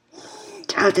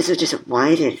how this would just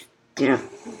widen, the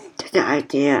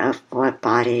idea of what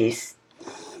bodies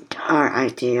are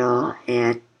ideal,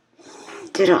 and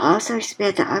it'll also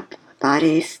expand the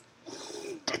bodies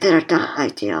that are not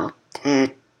ideal,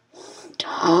 and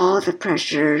all the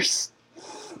pressures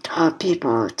on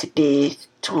people to be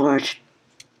toward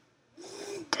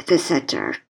the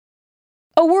center.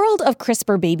 A world of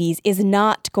CRISPR babies is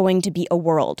not going to be a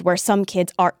world where some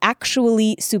kids are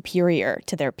actually superior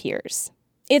to their peers.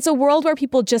 It's a world where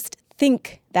people just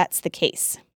think that's the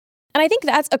case. And I think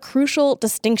that's a crucial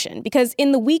distinction because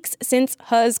in the weeks since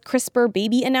He's CRISPR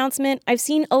baby announcement, I've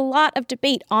seen a lot of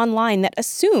debate online that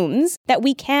assumes that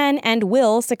we can and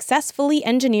will successfully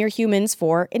engineer humans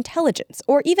for intelligence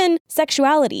or even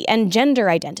sexuality and gender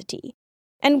identity.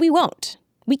 And we won't.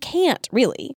 We can't,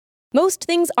 really. Most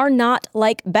things are not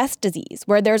like Best disease,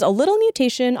 where there's a little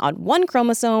mutation on one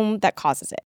chromosome that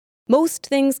causes it. Most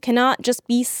things cannot just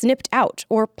be snipped out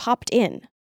or popped in.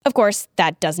 Of course,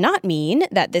 that does not mean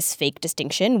that this fake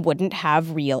distinction wouldn't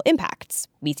have real impacts.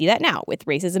 We see that now with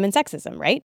racism and sexism,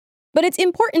 right? But it's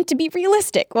important to be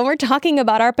realistic when we're talking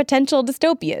about our potential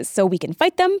dystopias so we can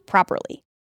fight them properly.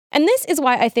 And this is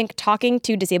why I think talking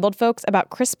to disabled folks about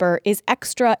CRISPR is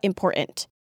extra important.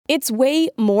 It's way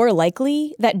more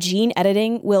likely that gene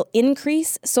editing will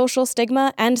increase social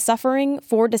stigma and suffering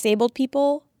for disabled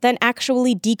people than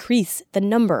actually decrease the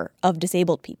number of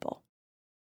disabled people.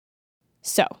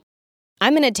 So,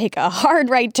 I'm going to take a hard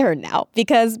right turn now,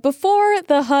 because before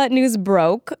the news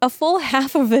broke, a full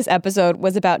half of this episode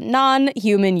was about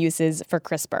non-human uses for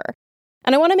CRISPR.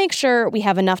 And I want to make sure we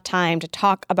have enough time to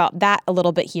talk about that a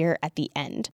little bit here at the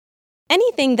end.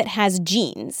 Anything that has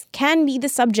genes can be the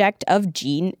subject of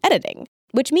gene editing,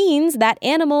 which means that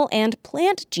animal and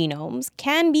plant genomes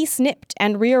can be snipped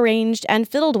and rearranged and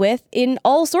fiddled with in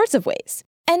all sorts of ways.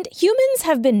 And humans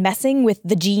have been messing with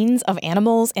the genes of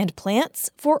animals and plants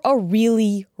for a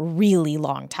really, really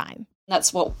long time.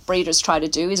 That's what breeders try to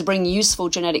do, is bring useful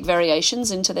genetic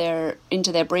variations into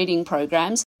their breeding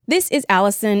programs. This is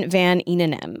Alison Van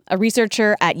Eenenaam, a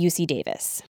researcher at UC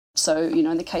Davis. So,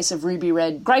 in the case of ruby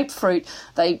red grapefruit,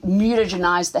 they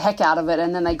mutagenized the heck out of it,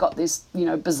 and then they got this,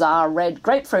 bizarre red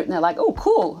grapefruit, and they're like, oh,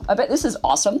 cool, I bet this is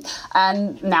awesome.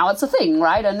 And now it's a thing,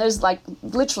 right? And there's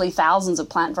literally thousands of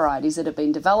plant varieties that have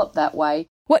been developed that way.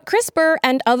 What CRISPR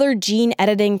and other gene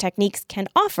editing techniques can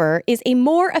offer is a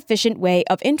more efficient way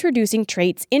of introducing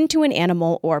traits into an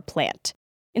animal or plant.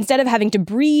 Instead of having to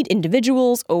breed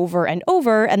individuals over and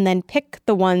over and then pick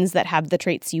the ones that have the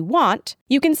traits you want,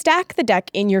 you can stack the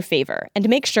deck in your favor and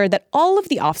make sure that all of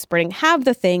the offspring have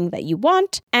the thing that you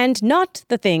want and not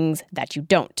the things that you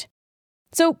don't.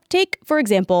 So take, for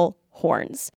example,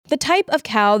 horns. The type of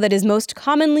cow that is most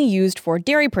commonly used for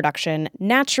dairy production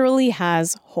naturally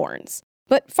has horns.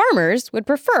 But farmers would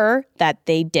prefer that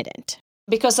they didn't.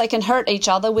 Because they can hurt each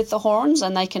other with the horns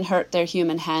and they can hurt their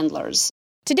human handlers.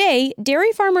 Today,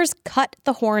 dairy farmers cut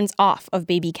the horns off of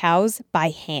baby cows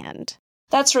by hand.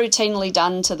 That's routinely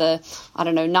done to the,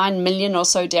 9 million or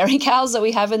so dairy cows that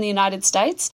we have in the United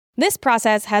States. This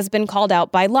process has been called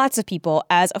out by lots of people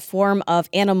as a form of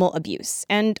animal abuse.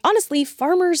 And honestly,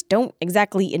 farmers don't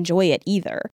exactly enjoy it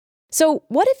either. So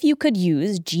what if you could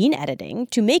use gene editing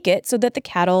to make it so that the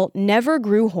cattle never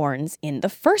grew horns in the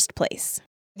first place?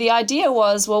 The idea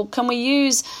was, can we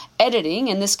use editing,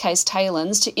 in this case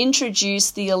talons, to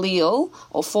introduce the allele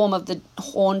or form of the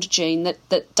horned gene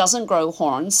that doesn't grow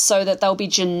horns so that they'll be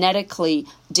genetically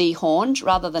dehorned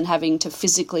rather than having to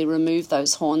physically remove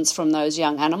those horns from those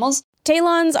young animals?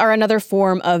 Talons are another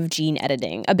form of gene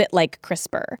editing, a bit like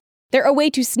CRISPR. They're a way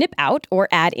to snip out or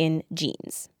add in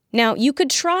genes. Now, you could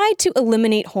try to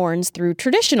eliminate horns through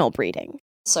traditional breeding.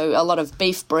 So a lot of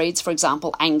beef breeds, for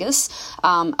example, Angus,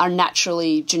 are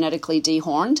naturally genetically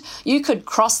dehorned. You could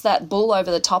cross that bull over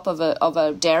the top of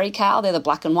a dairy cow, they're the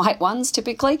black and white ones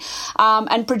typically,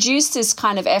 and produce this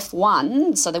kind of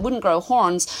F1, so they wouldn't grow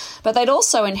horns, but they'd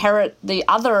also inherit the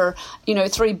other,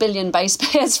 3 billion base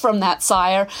pairs from that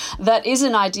sire that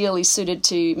isn't ideally suited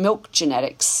to milk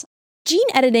genetics. Gene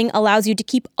editing allows you to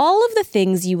keep all of the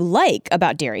things you like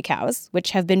about dairy cows,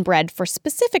 which have been bred for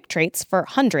specific traits for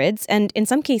hundreds, and in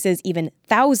some cases even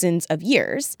thousands of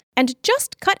years, and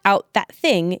just cut out that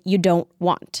thing you don't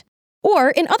want. Or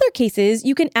in other cases,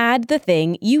 you can add the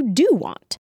thing you do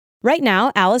want. Right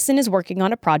now, Alison is working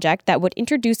on a project that would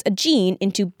introduce a gene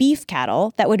into beef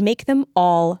cattle that would make them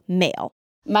all male.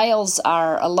 Males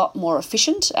are a lot more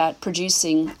efficient at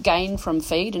producing gain from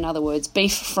feed, in other words,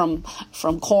 beef from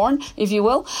corn, if you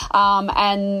will,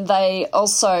 and they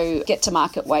also get to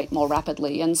market weight more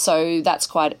rapidly. And so that's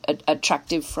quite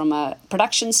attractive from a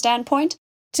production standpoint.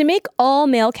 To make all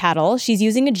male cattle, she's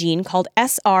using a gene called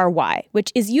SRY,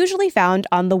 which is usually found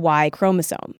on the Y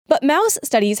chromosome. But mouse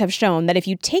studies have shown that if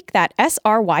you take that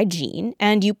SRY gene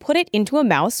and you put it into a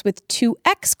mouse with two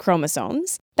X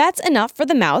chromosomes, that's enough for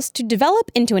the mouse to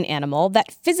develop into an animal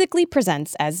that physically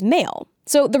presents as male.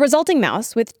 So the resulting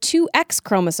mouse with two X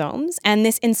chromosomes and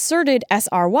this inserted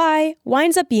SRY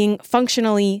winds up being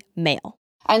functionally male.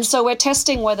 And so we're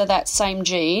testing whether that same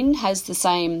gene has the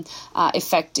same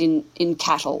effect in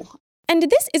cattle. And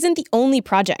this isn't the only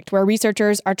project where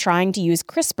researchers are trying to use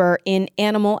CRISPR in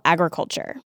animal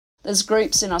agriculture. There's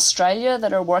groups in Australia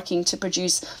that are working to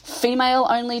produce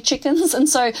female-only chickens, and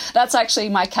so that's actually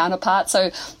my counterpart. So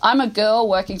I'm a girl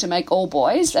working to make all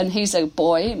boys, and he's a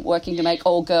boy working to make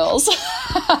all girls.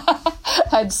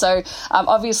 And so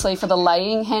obviously for the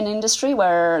laying hen industry,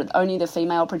 where only the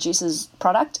female produces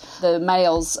product, the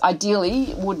males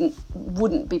ideally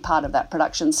wouldn't be part of that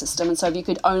production system. And so if you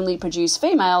could only produce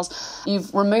females,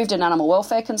 you've removed an animal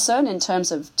welfare concern in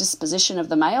terms of disposition of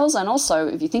the males. And also,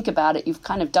 if you think about it, you've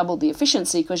kind of doubled the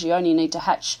efficiency because you only need to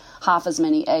hatch half as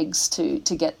many eggs to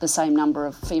get the same number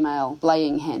of female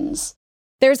laying hens.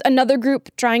 There's another group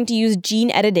trying to use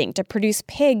gene editing to produce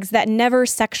pigs that never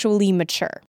sexually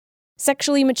mature.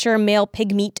 Sexually mature male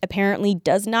pig meat apparently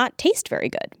does not taste very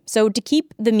good. So to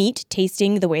keep the meat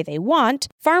tasting the way they want,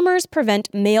 farmers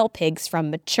prevent male pigs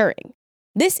from maturing.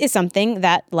 This is something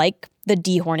that, like the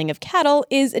dehorning of cattle,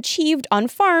 is achieved on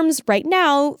farms right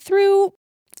now through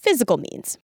physical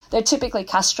means. They're typically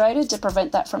castrated to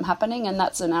prevent that from happening, and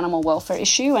that's an animal welfare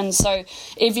issue. And so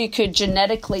if you could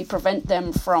genetically prevent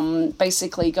them from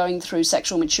basically going through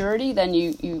sexual maturity, then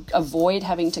you avoid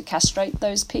having to castrate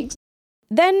those pigs.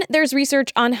 Then there's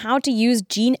research on how to use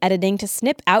gene editing to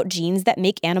snip out genes that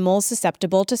make animals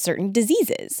susceptible to certain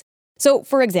diseases. So,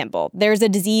 for example, there's a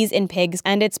disease in pigs,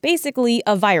 and it's basically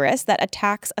a virus that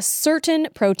attacks a certain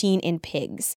protein in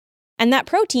pigs. And that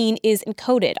protein is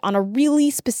encoded on a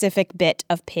really specific bit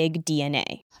of pig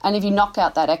DNA. And if you knock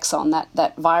out that exon,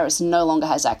 that virus no longer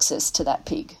has access to that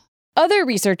pig. Other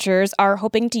researchers are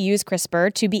hoping to use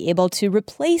CRISPR to be able to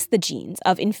replace the genes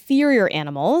of inferior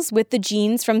animals with the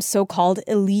genes from so-called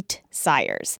elite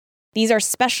sires. These are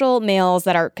special males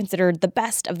that are considered the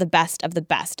best of the best of the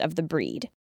best of the breed.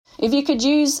 If you could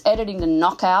use editing to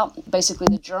knock out basically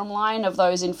the germline of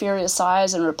those inferior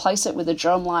sires and replace it with the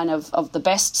germline of the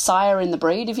best sire in the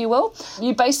breed, if you will,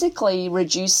 you basically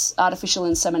reduce artificial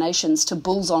inseminations to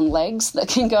bulls on legs that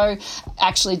can go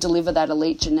actually deliver that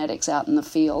elite genetics out in the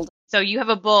field. So you have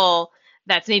a bull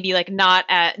that's maybe like not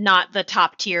the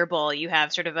top tier bull. You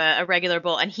have sort of a regular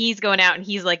bull, and he's going out and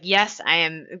he's like, yes, I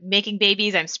am making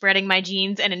babies, I'm spreading my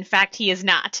genes, and in fact he is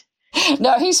not.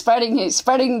 No, he's spreading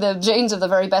the genes of the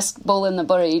very best bull in the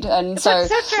breed, and so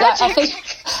I think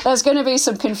there's going to be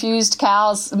some confused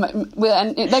cows, and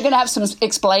they're going to have some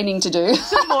explaining to do.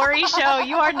 The Maury Show,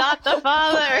 you are not the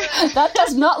father. That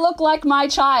does not look like my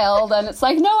child, and it's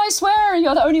like, no, I swear,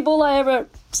 you're the only bull I ever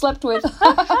slept with.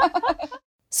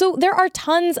 So there are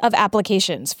tons of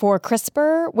applications for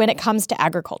CRISPR when it comes to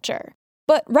agriculture.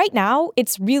 But right now,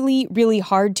 it's really, really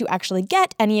hard to actually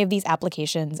get any of these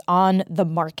applications on the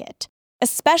market,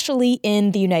 especially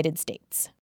in the United States.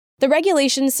 The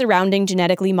regulations surrounding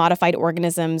genetically modified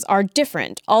organisms are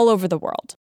different all over the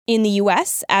world. In the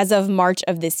US, as of March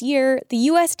of this year, the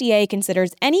USDA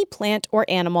considers any plant or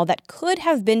animal that could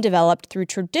have been developed through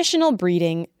traditional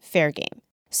breeding fair game.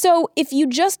 So if you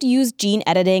just use gene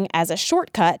editing as a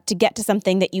shortcut to get to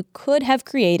something that you could have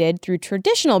created through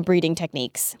traditional breeding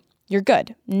techniques, you're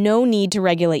good. No need to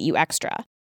regulate you extra.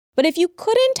 But if you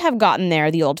couldn't have gotten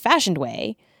there the old-fashioned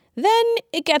way, then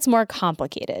it gets more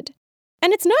complicated.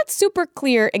 And it's not super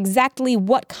clear exactly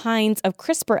what kinds of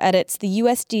CRISPR edits the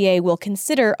USDA will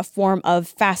consider a form of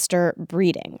faster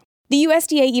breeding. The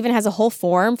USDA even has a whole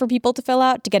form for people to fill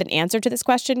out to get an answer to this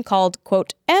question called,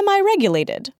 quote, "Am I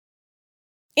regulated?"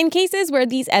 In cases where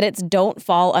these edits don't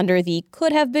fall under the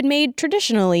could have been made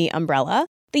traditionally umbrella,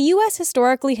 the US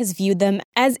historically has viewed them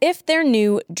as if they're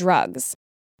new drugs,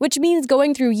 which means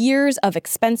going through years of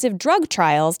expensive drug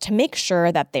trials to make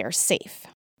sure that they're safe.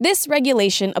 This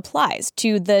regulation applies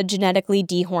to the genetically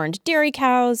dehorned dairy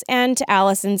cows and to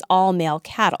Allison's all-male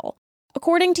cattle.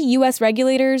 According to US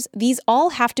regulators, these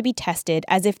all have to be tested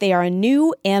as if they are a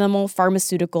new animal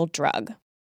pharmaceutical drug.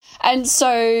 And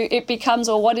so it becomes,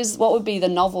 or what would be the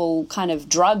novel kind of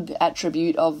drug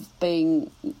attribute of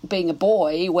being a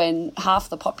boy when half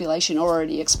the population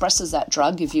already expresses that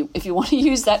drug, if you want to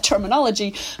use that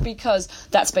terminology, because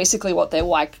that's basically what their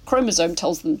Y chromosome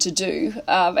tells them to do.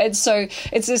 And so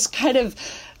it's this kind of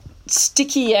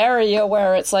sticky area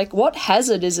where it's like, what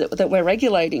hazard is it that we're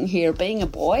regulating here? Being a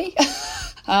boy?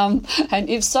 And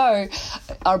if so,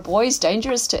 are boys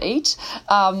dangerous to eat?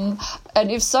 And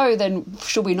if so, then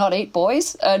should we not eat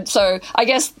boys? And so I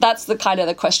guess that's the kind of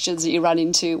the questions that you run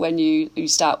into when you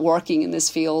start working in this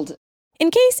field. In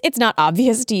case it's not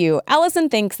obvious to you, Allison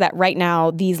thinks that right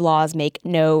now these laws make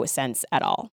no sense at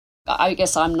all. I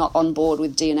guess I'm not on board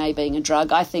with DNA being a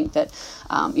drug. I think that,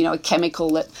 a chemical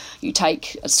that you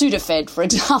take, a Sudafed, for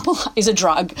example, is a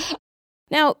drug.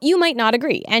 Now, you might not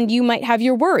agree, and you might have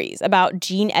your worries about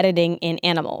gene editing in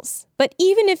animals. But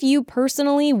even if you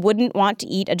personally wouldn't want to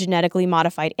eat a genetically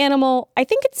modified animal, I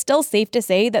think it's still safe to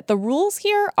say that the rules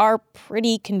here are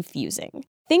pretty confusing.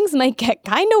 Things might get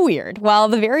kind of weird while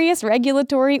the various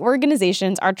regulatory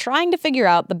organizations are trying to figure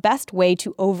out the best way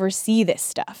to oversee this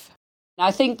stuff.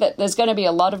 I think that there's going to be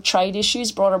a lot of trade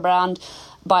issues brought around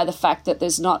by the fact that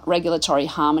there's not regulatory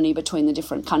harmony between the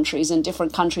different countries, and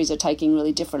different countries are taking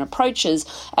really different approaches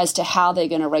as to how they're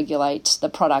going to regulate the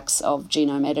products of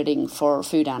genome editing for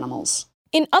food animals.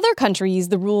 In other countries,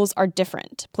 the rules are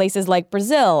different. Places like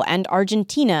Brazil and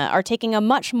Argentina are taking a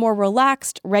much more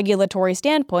relaxed regulatory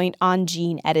standpoint on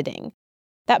gene editing.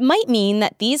 That might mean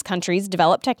that these countries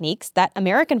develop techniques that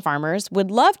American farmers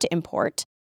would love to import,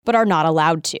 but are not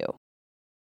allowed to.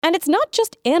 And it's not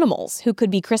just animals who could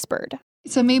be CRISPR'd.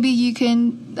 So maybe you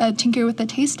can tinker with the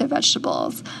taste of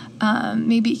vegetables.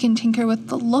 Maybe you can tinker with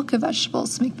the look of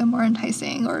vegetables to make them more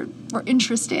enticing or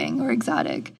interesting or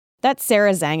exotic. That's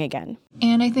Sarah Zhang again.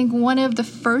 And I think one of the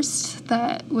first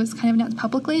that was kind of announced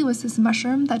publicly was this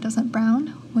mushroom that doesn't brown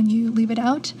when you leave it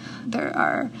out. There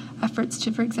are efforts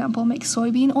to, for example, make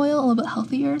soybean oil a little bit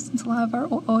healthier, since a lot of our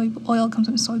oil comes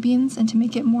from soybeans, and to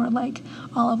make it more like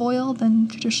olive oil than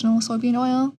traditional soybean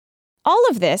oil. All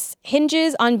of this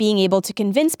hinges on being able to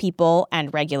convince people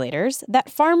and regulators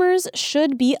that farmers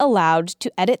should be allowed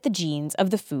to edit the genes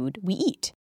of the food we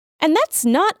eat. And that's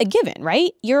not a given,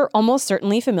 right? You're almost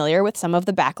certainly familiar with some of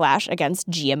the backlash against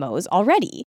GMOs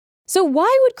already. So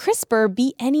why would CRISPR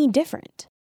be any different?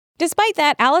 Despite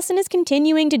that, Allison is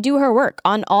continuing to do her work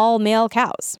on all male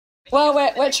cows. Well,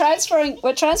 we're transferring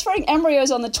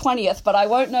embryos on the 20th, but I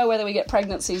won't know whether we get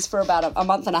pregnancies for about a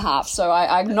month and a half. So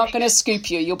I'm not going to scoop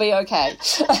you. You'll be okay.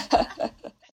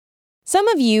 Some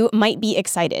of you might be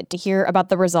excited to hear about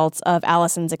the results of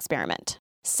Allison's experiment.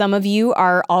 Some of you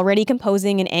are already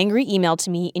composing an angry email to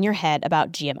me in your head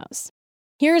about GMOs.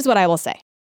 Here's what I will say.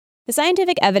 The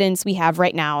scientific evidence we have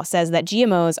right now says that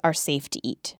GMOs are safe to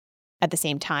eat. At the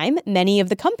same time, many of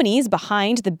the companies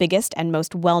behind the biggest and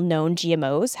most well-known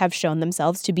GMOs have shown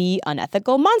themselves to be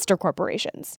unethical monster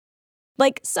corporations.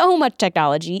 Like so much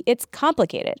technology, it's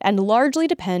complicated and largely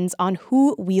depends on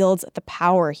who wields the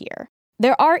power here.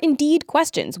 There are indeed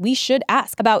questions we should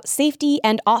ask about safety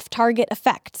and off-target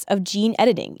effects of gene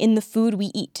editing in the food we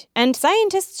eat, and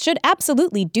scientists should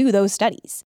absolutely do those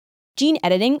studies. Gene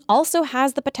editing also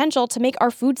has the potential to make our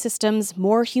food systems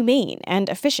more humane and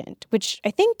efficient, which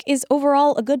I think is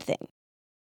overall a good thing.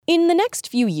 In the next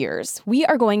few years, we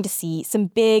are going to see some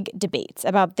big debates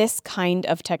about this kind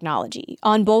of technology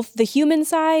on both the human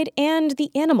side and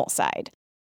the animal side.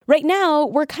 Right now,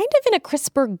 we're kind of in a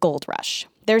CRISPR gold rush.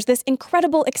 There's this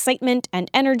incredible excitement and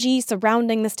energy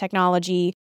surrounding this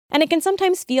technology, and it can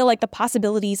sometimes feel like the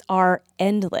possibilities are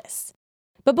endless.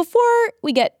 But before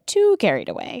we get too carried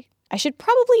away, I should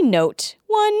probably note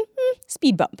one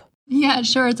speed bump. Yeah,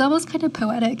 sure. It's almost kind of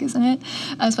poetic, isn't it?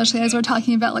 Especially as we're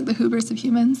talking about like the hubris of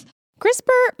humans.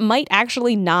 CRISPR might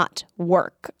actually not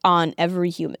work on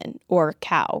every human or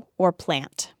cow or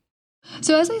plant.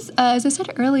 So as I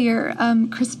said earlier,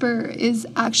 CRISPR is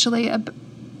actually a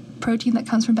protein that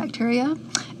comes from bacteria.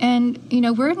 And,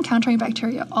 we're encountering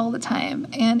bacteria all the time.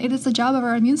 And it is the job of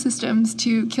our immune systems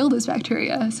to kill those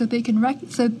bacteria so they can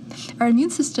so our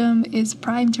immune system is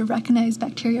primed to recognize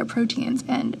bacteria proteins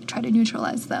and try to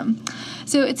neutralize them.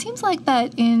 So it seems like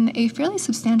that in a fairly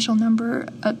substantial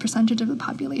percentage of the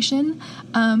population,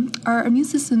 our immune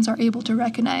systems are able to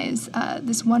recognize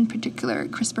this one particular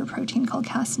CRISPR protein called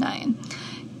Cas9.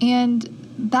 And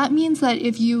that means that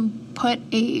if you put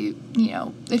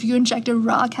if you inject a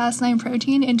raw Cas9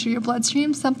 protein into your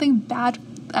bloodstream,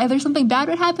 either something bad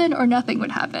would happen or nothing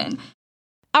would happen.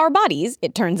 Our bodies,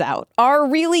 it turns out, are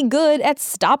really good at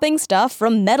stopping stuff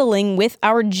from meddling with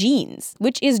our genes,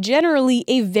 which is generally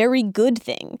a very good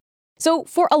thing. So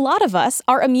for a lot of us,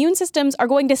 our immune systems are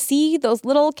going to see those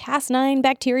little Cas9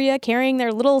 bacteria carrying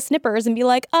their little snippers and be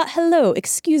like, hello,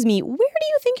 excuse me, where do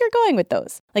you think you're going with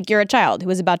those? Like you're a child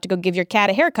who is about to go give your cat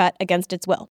a haircut against its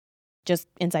will, just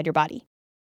inside your body.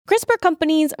 CRISPR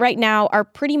companies right now are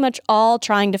pretty much all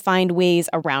trying to find ways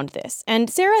around this, and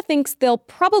Sarah thinks they'll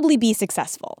probably be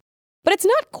successful. But it's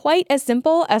not quite as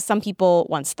simple as some people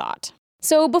once thought.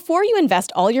 So before you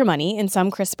invest all your money in some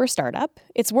CRISPR startup,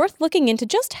 it's worth looking into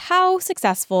just how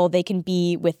successful they can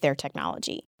be with their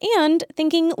technology, and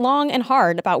thinking long and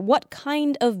hard about what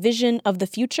kind of vision of the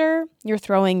future you're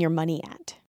throwing your money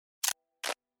at.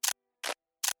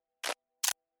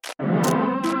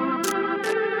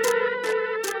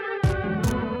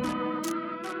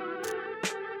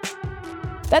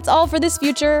 That's all for this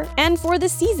future and for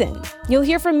this season. You'll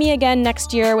hear from me again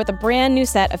next year with a brand new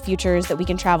set of futures that we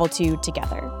can travel to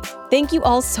together. Thank you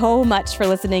all so much for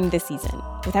listening this season.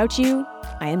 Without you,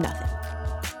 I am nothing.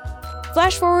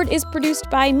 Flash Forward is produced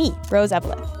by me, Rose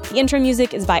Evelyn. The intro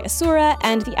music is by Asura,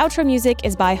 and the outro music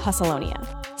is by Hustleonia.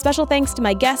 Special thanks to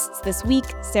my guests this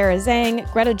week, Sarah Zhang,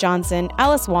 Greta Johnson,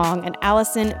 Alice Wong, and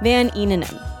Allison Van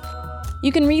Eenenem.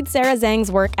 You can read Sarah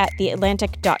Zhang's work at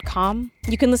theatlantic.com.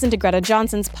 You can listen to Greta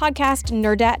Johnson's podcast,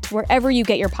 Nerdette, wherever you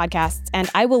get your podcasts, and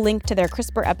I will link to their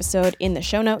CRISPR episode in the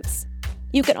show notes.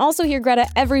 You can also hear Greta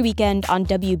every weekend on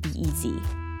WBEZ.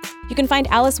 You can find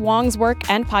Alice Wong's work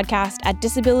and podcast at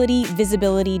Disability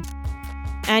Visibility,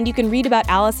 and you can read about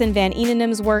Allison Van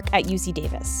Eenenem's work at UC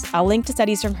Davis. I'll link to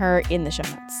studies from her in the show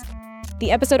notes. The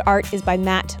episode art is by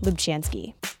Matt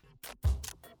Lubchansky.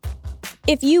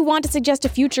 If you want to suggest a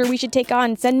future we should take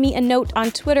on, send me a note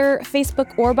on Twitter,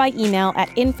 Facebook, or by email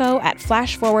at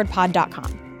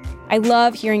info@flashforwardpod.com. I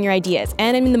love hearing your ideas,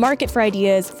 and I'm in the market for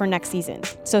ideas for next season,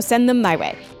 so send them my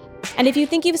way. And if you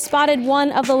think you've spotted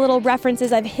one of the little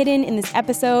references I've hidden in this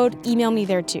episode, email me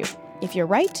there too. If you're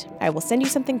right, I will send you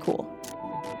something cool.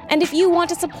 And if you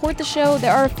want to support the show,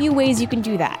 there are a few ways you can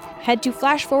do that. Head to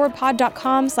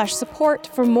flashforwardpod.com/support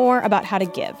for more about how to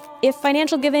give. If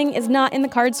financial giving is not in the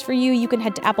cards for you, you can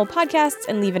head to Apple Podcasts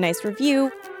and leave a nice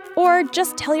review, or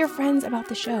just tell your friends about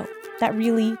the show. That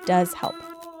really does help.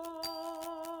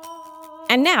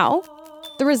 And now,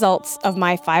 the results of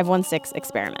my 516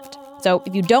 experiment. So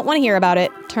if you don't want to hear about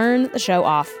it, turn the show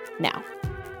off now.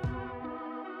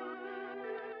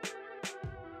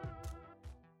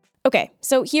 Okay,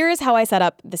 so here's how I set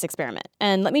up this experiment.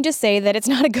 And let me just say that it's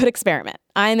not a good experiment.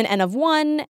 I'm an N of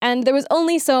 1, and there was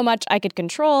only so much I could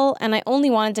control, and I only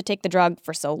wanted to take the drug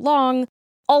for so long.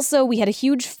 Also, we had a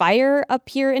huge fire up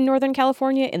here in Northern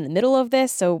California in the middle of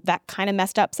this, so that kind of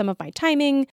messed up some of my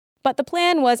timing. But the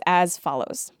plan was as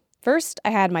follows. First,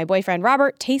 I had my boyfriend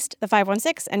Robert taste the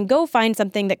 516 and go find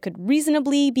something that could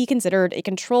reasonably be considered a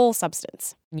control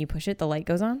substance. When you push it, the light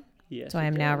goes on? Yes. So I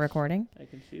am now recording. I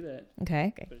can see that.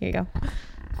 Okay, here you go.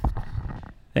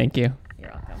 Thank you.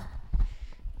 You're welcome.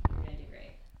 You're gonna do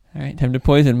great. All right, time to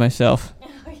poison myself.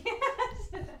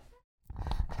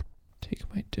 Take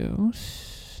my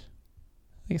dose.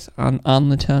 I guess on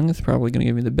the tongue is probably going to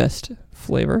give me the best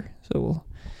flavor, so we'll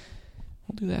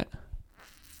do that.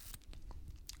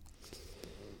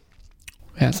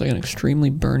 Yeah, it's like an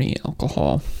extremely burny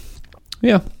alcohol.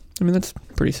 Yeah, I mean that's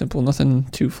pretty simple. Nothing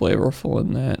too flavorful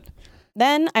in that.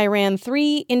 Then I ran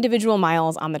 3 individual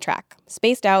miles on the track,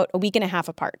 spaced out a week and a half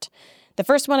apart. The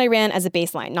first one I ran as a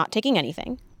baseline, not taking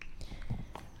anything.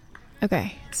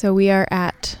 Okay, so we are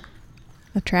at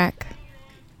the track.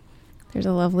 There's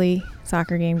a lovely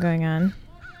soccer game going on.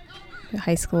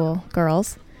 High school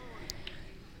girls.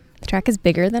 The track is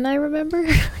bigger than I remember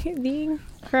it being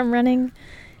from running.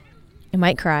 I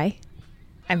might cry.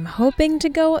 I'm hoping to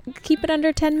keep it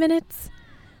under 10 minutes.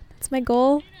 That's my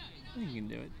goal. You can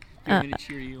do it. Do you want me to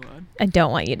cheer you on? I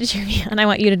don't want you to cheer me on. I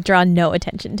want you to draw no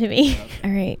attention to me. Okay. All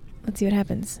right, let's see what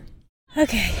happens.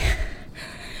 Okay.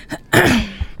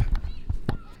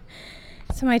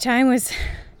 So my time was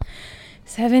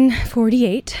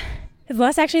 7:48. It's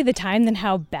less actually the time than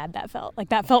how bad that felt. Like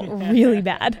that felt really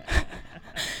bad.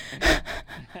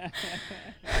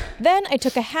 Then I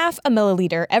took a 0.5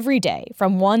 milliliter every day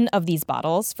from one of these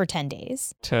bottles for 10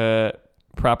 days. To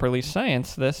properly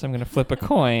science this, I'm going to flip a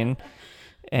coin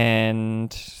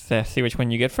and see which one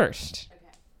you get first. Okay.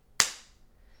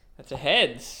 That's a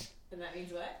heads. And that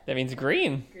means what? That means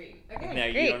green. Green. Okay, now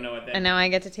great. You don't know what that means. And now I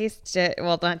get to taste it.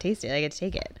 Well, not taste it. I get to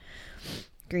take it.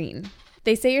 Green.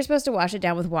 They say you're supposed to wash it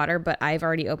down with water, but I've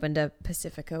already opened a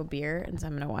Pacifico beer, and so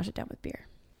I'm going to wash it down with beer.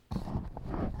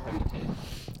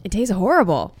 It tastes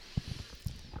horrible.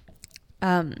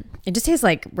 It just tastes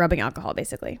like rubbing alcohol,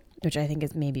 basically, which I think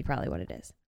is maybe probably what it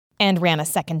is. And ran a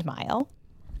second mile.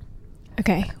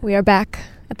 Okay, we are back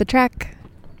at the track.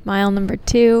 Mile number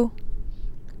 2.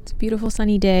 It's a beautiful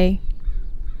sunny day.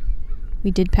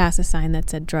 We did pass a sign that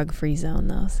said drug-free zone,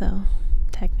 though, so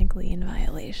technically in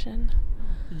violation.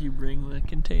 Did you bring the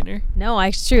container? No,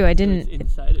 it's true. I didn't. So it's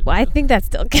inside it. Well, I think that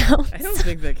still counts. I don't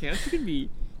think that counts. You can be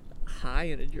high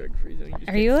in a drug-free zone.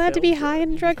 Are you allowed to be high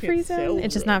in a drug-free zone?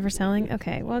 It's just not for selling?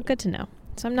 Okay, well, good to know.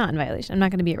 So I'm not in violation. I'm not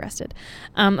going to be arrested.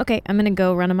 Okay, I'm going to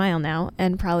go run a mile now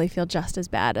and probably feel just as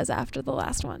bad as after the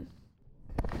last one.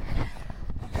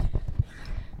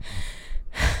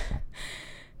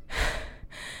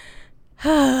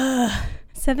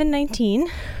 7:19.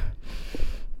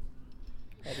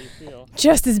 How do you feel?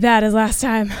 Just as bad as last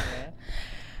time. Yeah.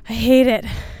 I hate it.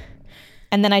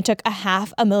 And then I took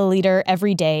 0.5 milliliter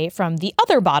every day from the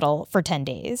other bottle for 10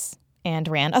 days and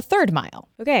ran a 3rd mile.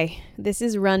 Okay, this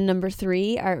is run number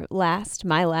 3, you're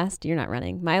not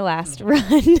running, my last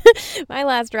run. My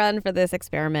last run for this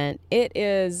experiment. It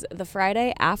is the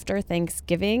Friday after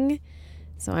Thanksgiving,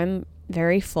 so I'm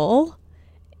very full,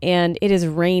 and it is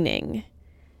raining,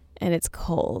 and it's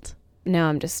cold. Now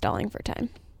I'm just stalling for time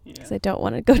because I don't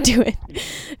want to go do it. Yeah.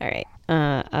 All right,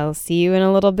 I'll see you in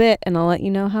a little bit, and I'll let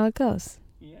you know how it goes.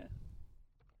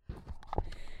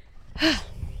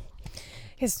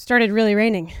 It started really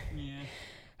raining.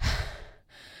 Yeah.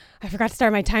 I forgot to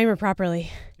start my timer properly.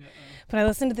 But I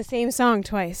listened to the same song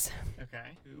twice.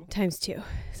 Okay. Times 2.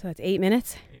 So that's 8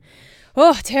 minutes.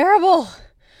 Oh, terrible.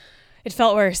 It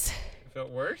felt worse. It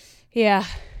felt worse? Yeah.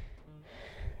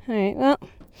 All right, well,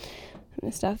 I'm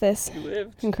going to stop this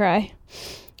and cry.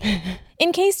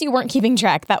 In case you weren't keeping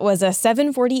track, that was a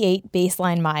 7:48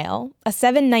 baseline mile, a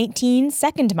 7:19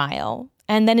 second mile,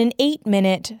 and then an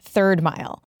 8-minute 3rd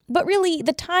mile. But really,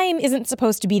 the time isn't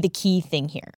supposed to be the key thing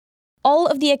here. All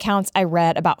of the accounts I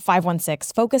read about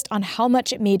 516 focused on how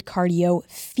much it made cardio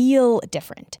feel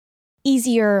different.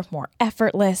 Easier, more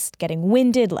effortless, getting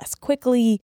winded less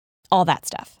quickly, all that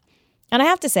stuff. And I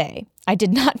have to say, I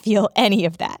did not feel any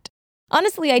of that.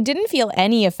 Honestly, I didn't feel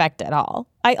any effect at all.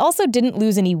 I also didn't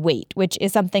lose any weight, which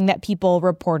is something that people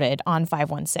reported on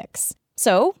 516.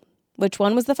 So, which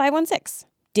one was the 516?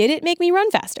 Did it make me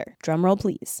run faster? Drumroll,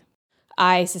 please.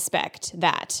 I suspect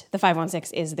that the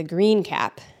 516 is the green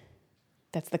cap.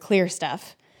 That's the clear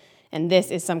stuff. And this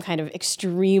is some kind of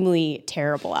extremely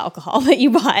terrible alcohol that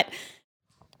you bought.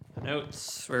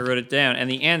 Notes where I wrote it down. And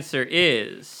the answer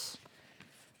is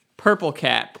purple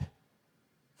cap,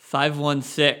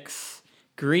 516.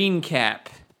 Green cap,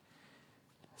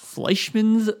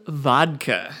 Fleischmann's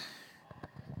vodka.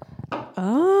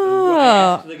 Oh.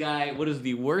 I asked the guy, what is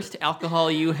the worst alcohol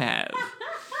you have?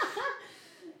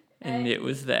 And it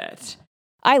was that.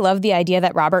 I love the idea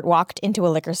that Robert walked into a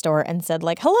liquor store and said,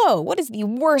 like, hello, what is the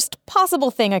worst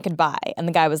possible thing I could buy? And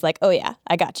the guy was like, oh yeah,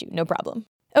 I got you, no problem.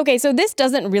 Okay, so this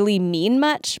doesn't really mean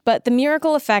much, but the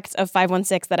miracle effects of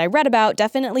 516 that I read about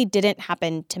definitely didn't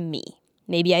happen to me.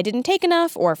 Maybe I didn't take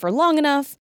enough or for long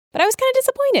enough, but I was kind of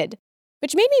disappointed,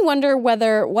 which made me wonder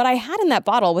whether what I had in that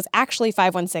bottle was actually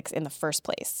 516 in the first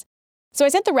place. So I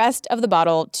sent the rest of the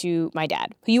bottle to my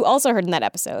dad, who you also heard in that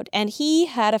episode, and he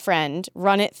had a friend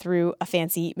run it through a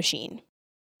fancy machine.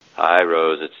 Hi,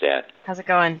 Rose, it's Dad. How's it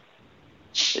going?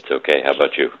 It's okay. How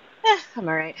about you? I'm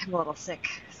all right. I'm a little sick,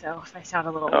 so if I sound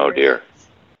a little Oh, weird. dear.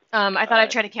 I thought I'd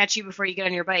try to catch you before you get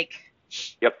on your bike.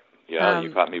 Yep. Yeah,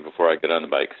 you caught me before I get on the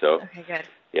bike, so. Okay, good.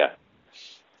 Yeah.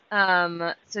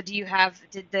 So do you have,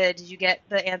 did you get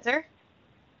the answer?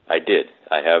 I did.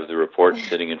 I have the report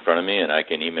sitting in front of me, and I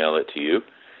can email it to you.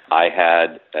 I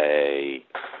had a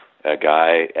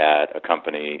guy at a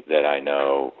company that I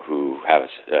know who has,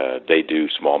 they do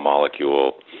small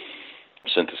molecule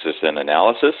synthesis and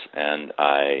analysis, and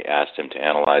I asked him to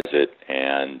analyze it,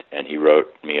 and he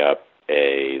wrote me up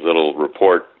a little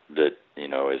report that, you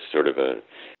know, is sort of a,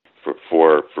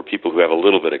 for people who have a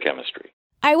little bit of chemistry.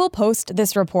 I will post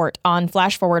this report on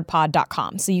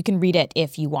flashforwardpod.com so you can read it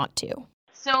if you want to.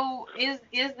 So is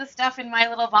the stuff in my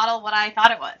little bottle what I thought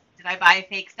it was? Did I buy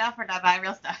fake stuff or did I buy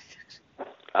real stuff?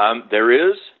 There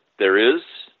is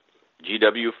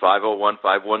GW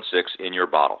 501516 in your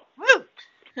bottle. Woo!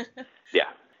 Yeah.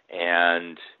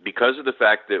 And because of the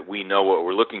fact that we know what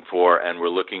we're looking for, and we're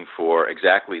looking for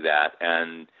exactly that,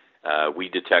 and we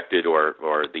detected,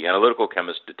 or the analytical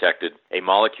chemist detected, a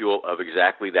molecule of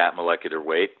exactly that molecular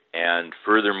weight. And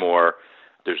furthermore,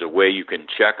 there's a way you can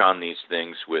check on these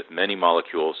things with many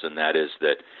molecules, and that is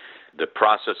that the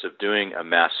process of doing a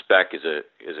mass spec is a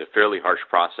fairly harsh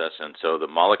process, and so the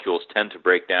molecules tend to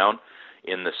break down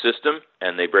in the system,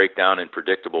 and they break down in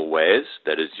predictable ways.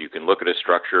 That is, you can look at a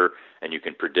structure and you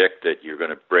can predict that you're going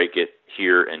to break it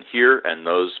here, and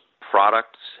those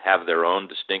products have their own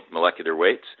distinct molecular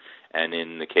weights, And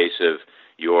in the case of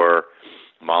your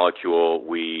molecule,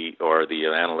 the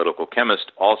analytical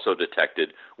chemist also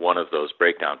detected one of those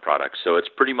breakdown products. So it's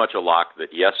pretty much a lock that,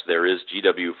 yes, there is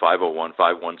GW501,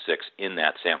 516 in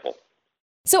that sample.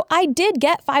 So I did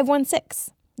get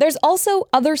 516. There's also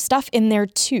other stuff in there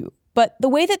too. But the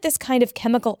way that this kind of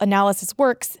chemical analysis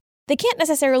works, they can't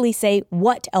necessarily say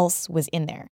what else was in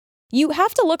there. You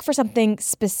have to look for something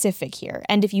specific here,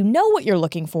 and if you know what you're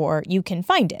looking for, you can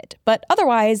find it. But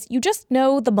otherwise, you just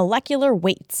know the molecular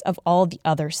weights of all the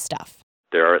other stuff.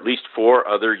 There are at least 4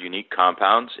 other unique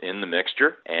compounds in the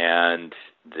mixture, and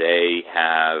they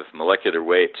have molecular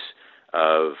weights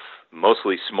of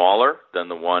mostly smaller than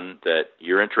the one that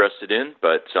you're interested in,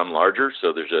 but some larger.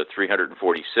 So there's a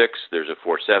 346, there's a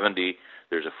 470,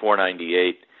 there's a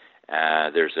 498,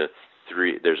 there's a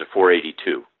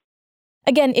 482.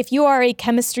 Again, if you are a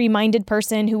chemistry-minded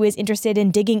person who is interested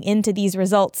in digging into these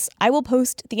results, I will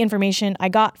post the information I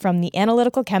got from the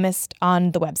analytical chemist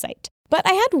on the website. But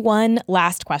I had one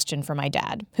last question for my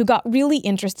dad, who got really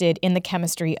interested in the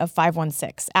chemistry of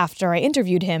 516 after I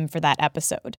interviewed him for that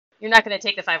episode. You're not going to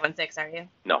take the 516, are you?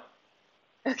 No.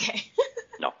 Okay.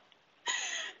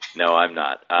 No, I'm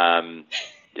not.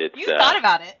 You thought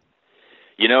about it.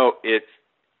 You know,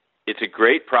 it's a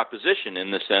great proposition in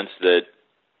the sense that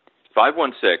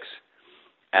 516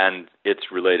 and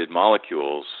its related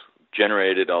molecules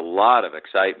generated a lot of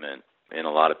excitement in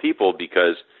a lot of people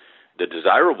because the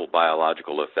desirable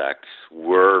biological effects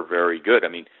were very good. I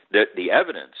mean, the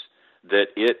evidence that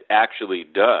it actually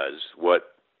does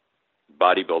what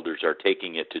bodybuilders are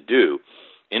taking it to do,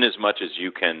 in as much as you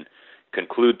can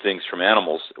conclude things from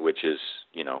animals, which is,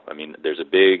 there's a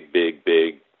big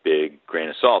grain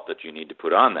of salt that you need to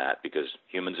put on that because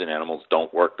humans and animals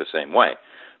don't work the same way.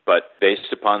 But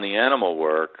based upon the animal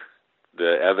work,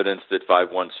 the evidence that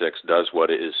 516 does what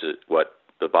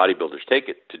the bodybuilders take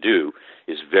it to do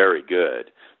is very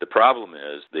good. The problem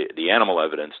is the animal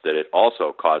evidence that it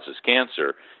also causes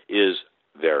cancer is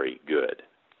very good.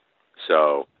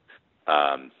 So,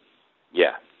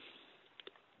 yeah.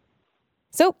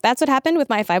 So that's what happened with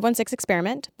my 516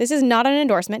 experiment. This is not an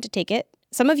endorsement to take it.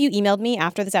 Some of you emailed me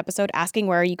after this episode asking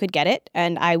where you could get it,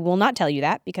 and I will not tell you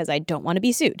that because I don't want to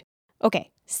be sued. Okay,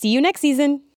 see you next season.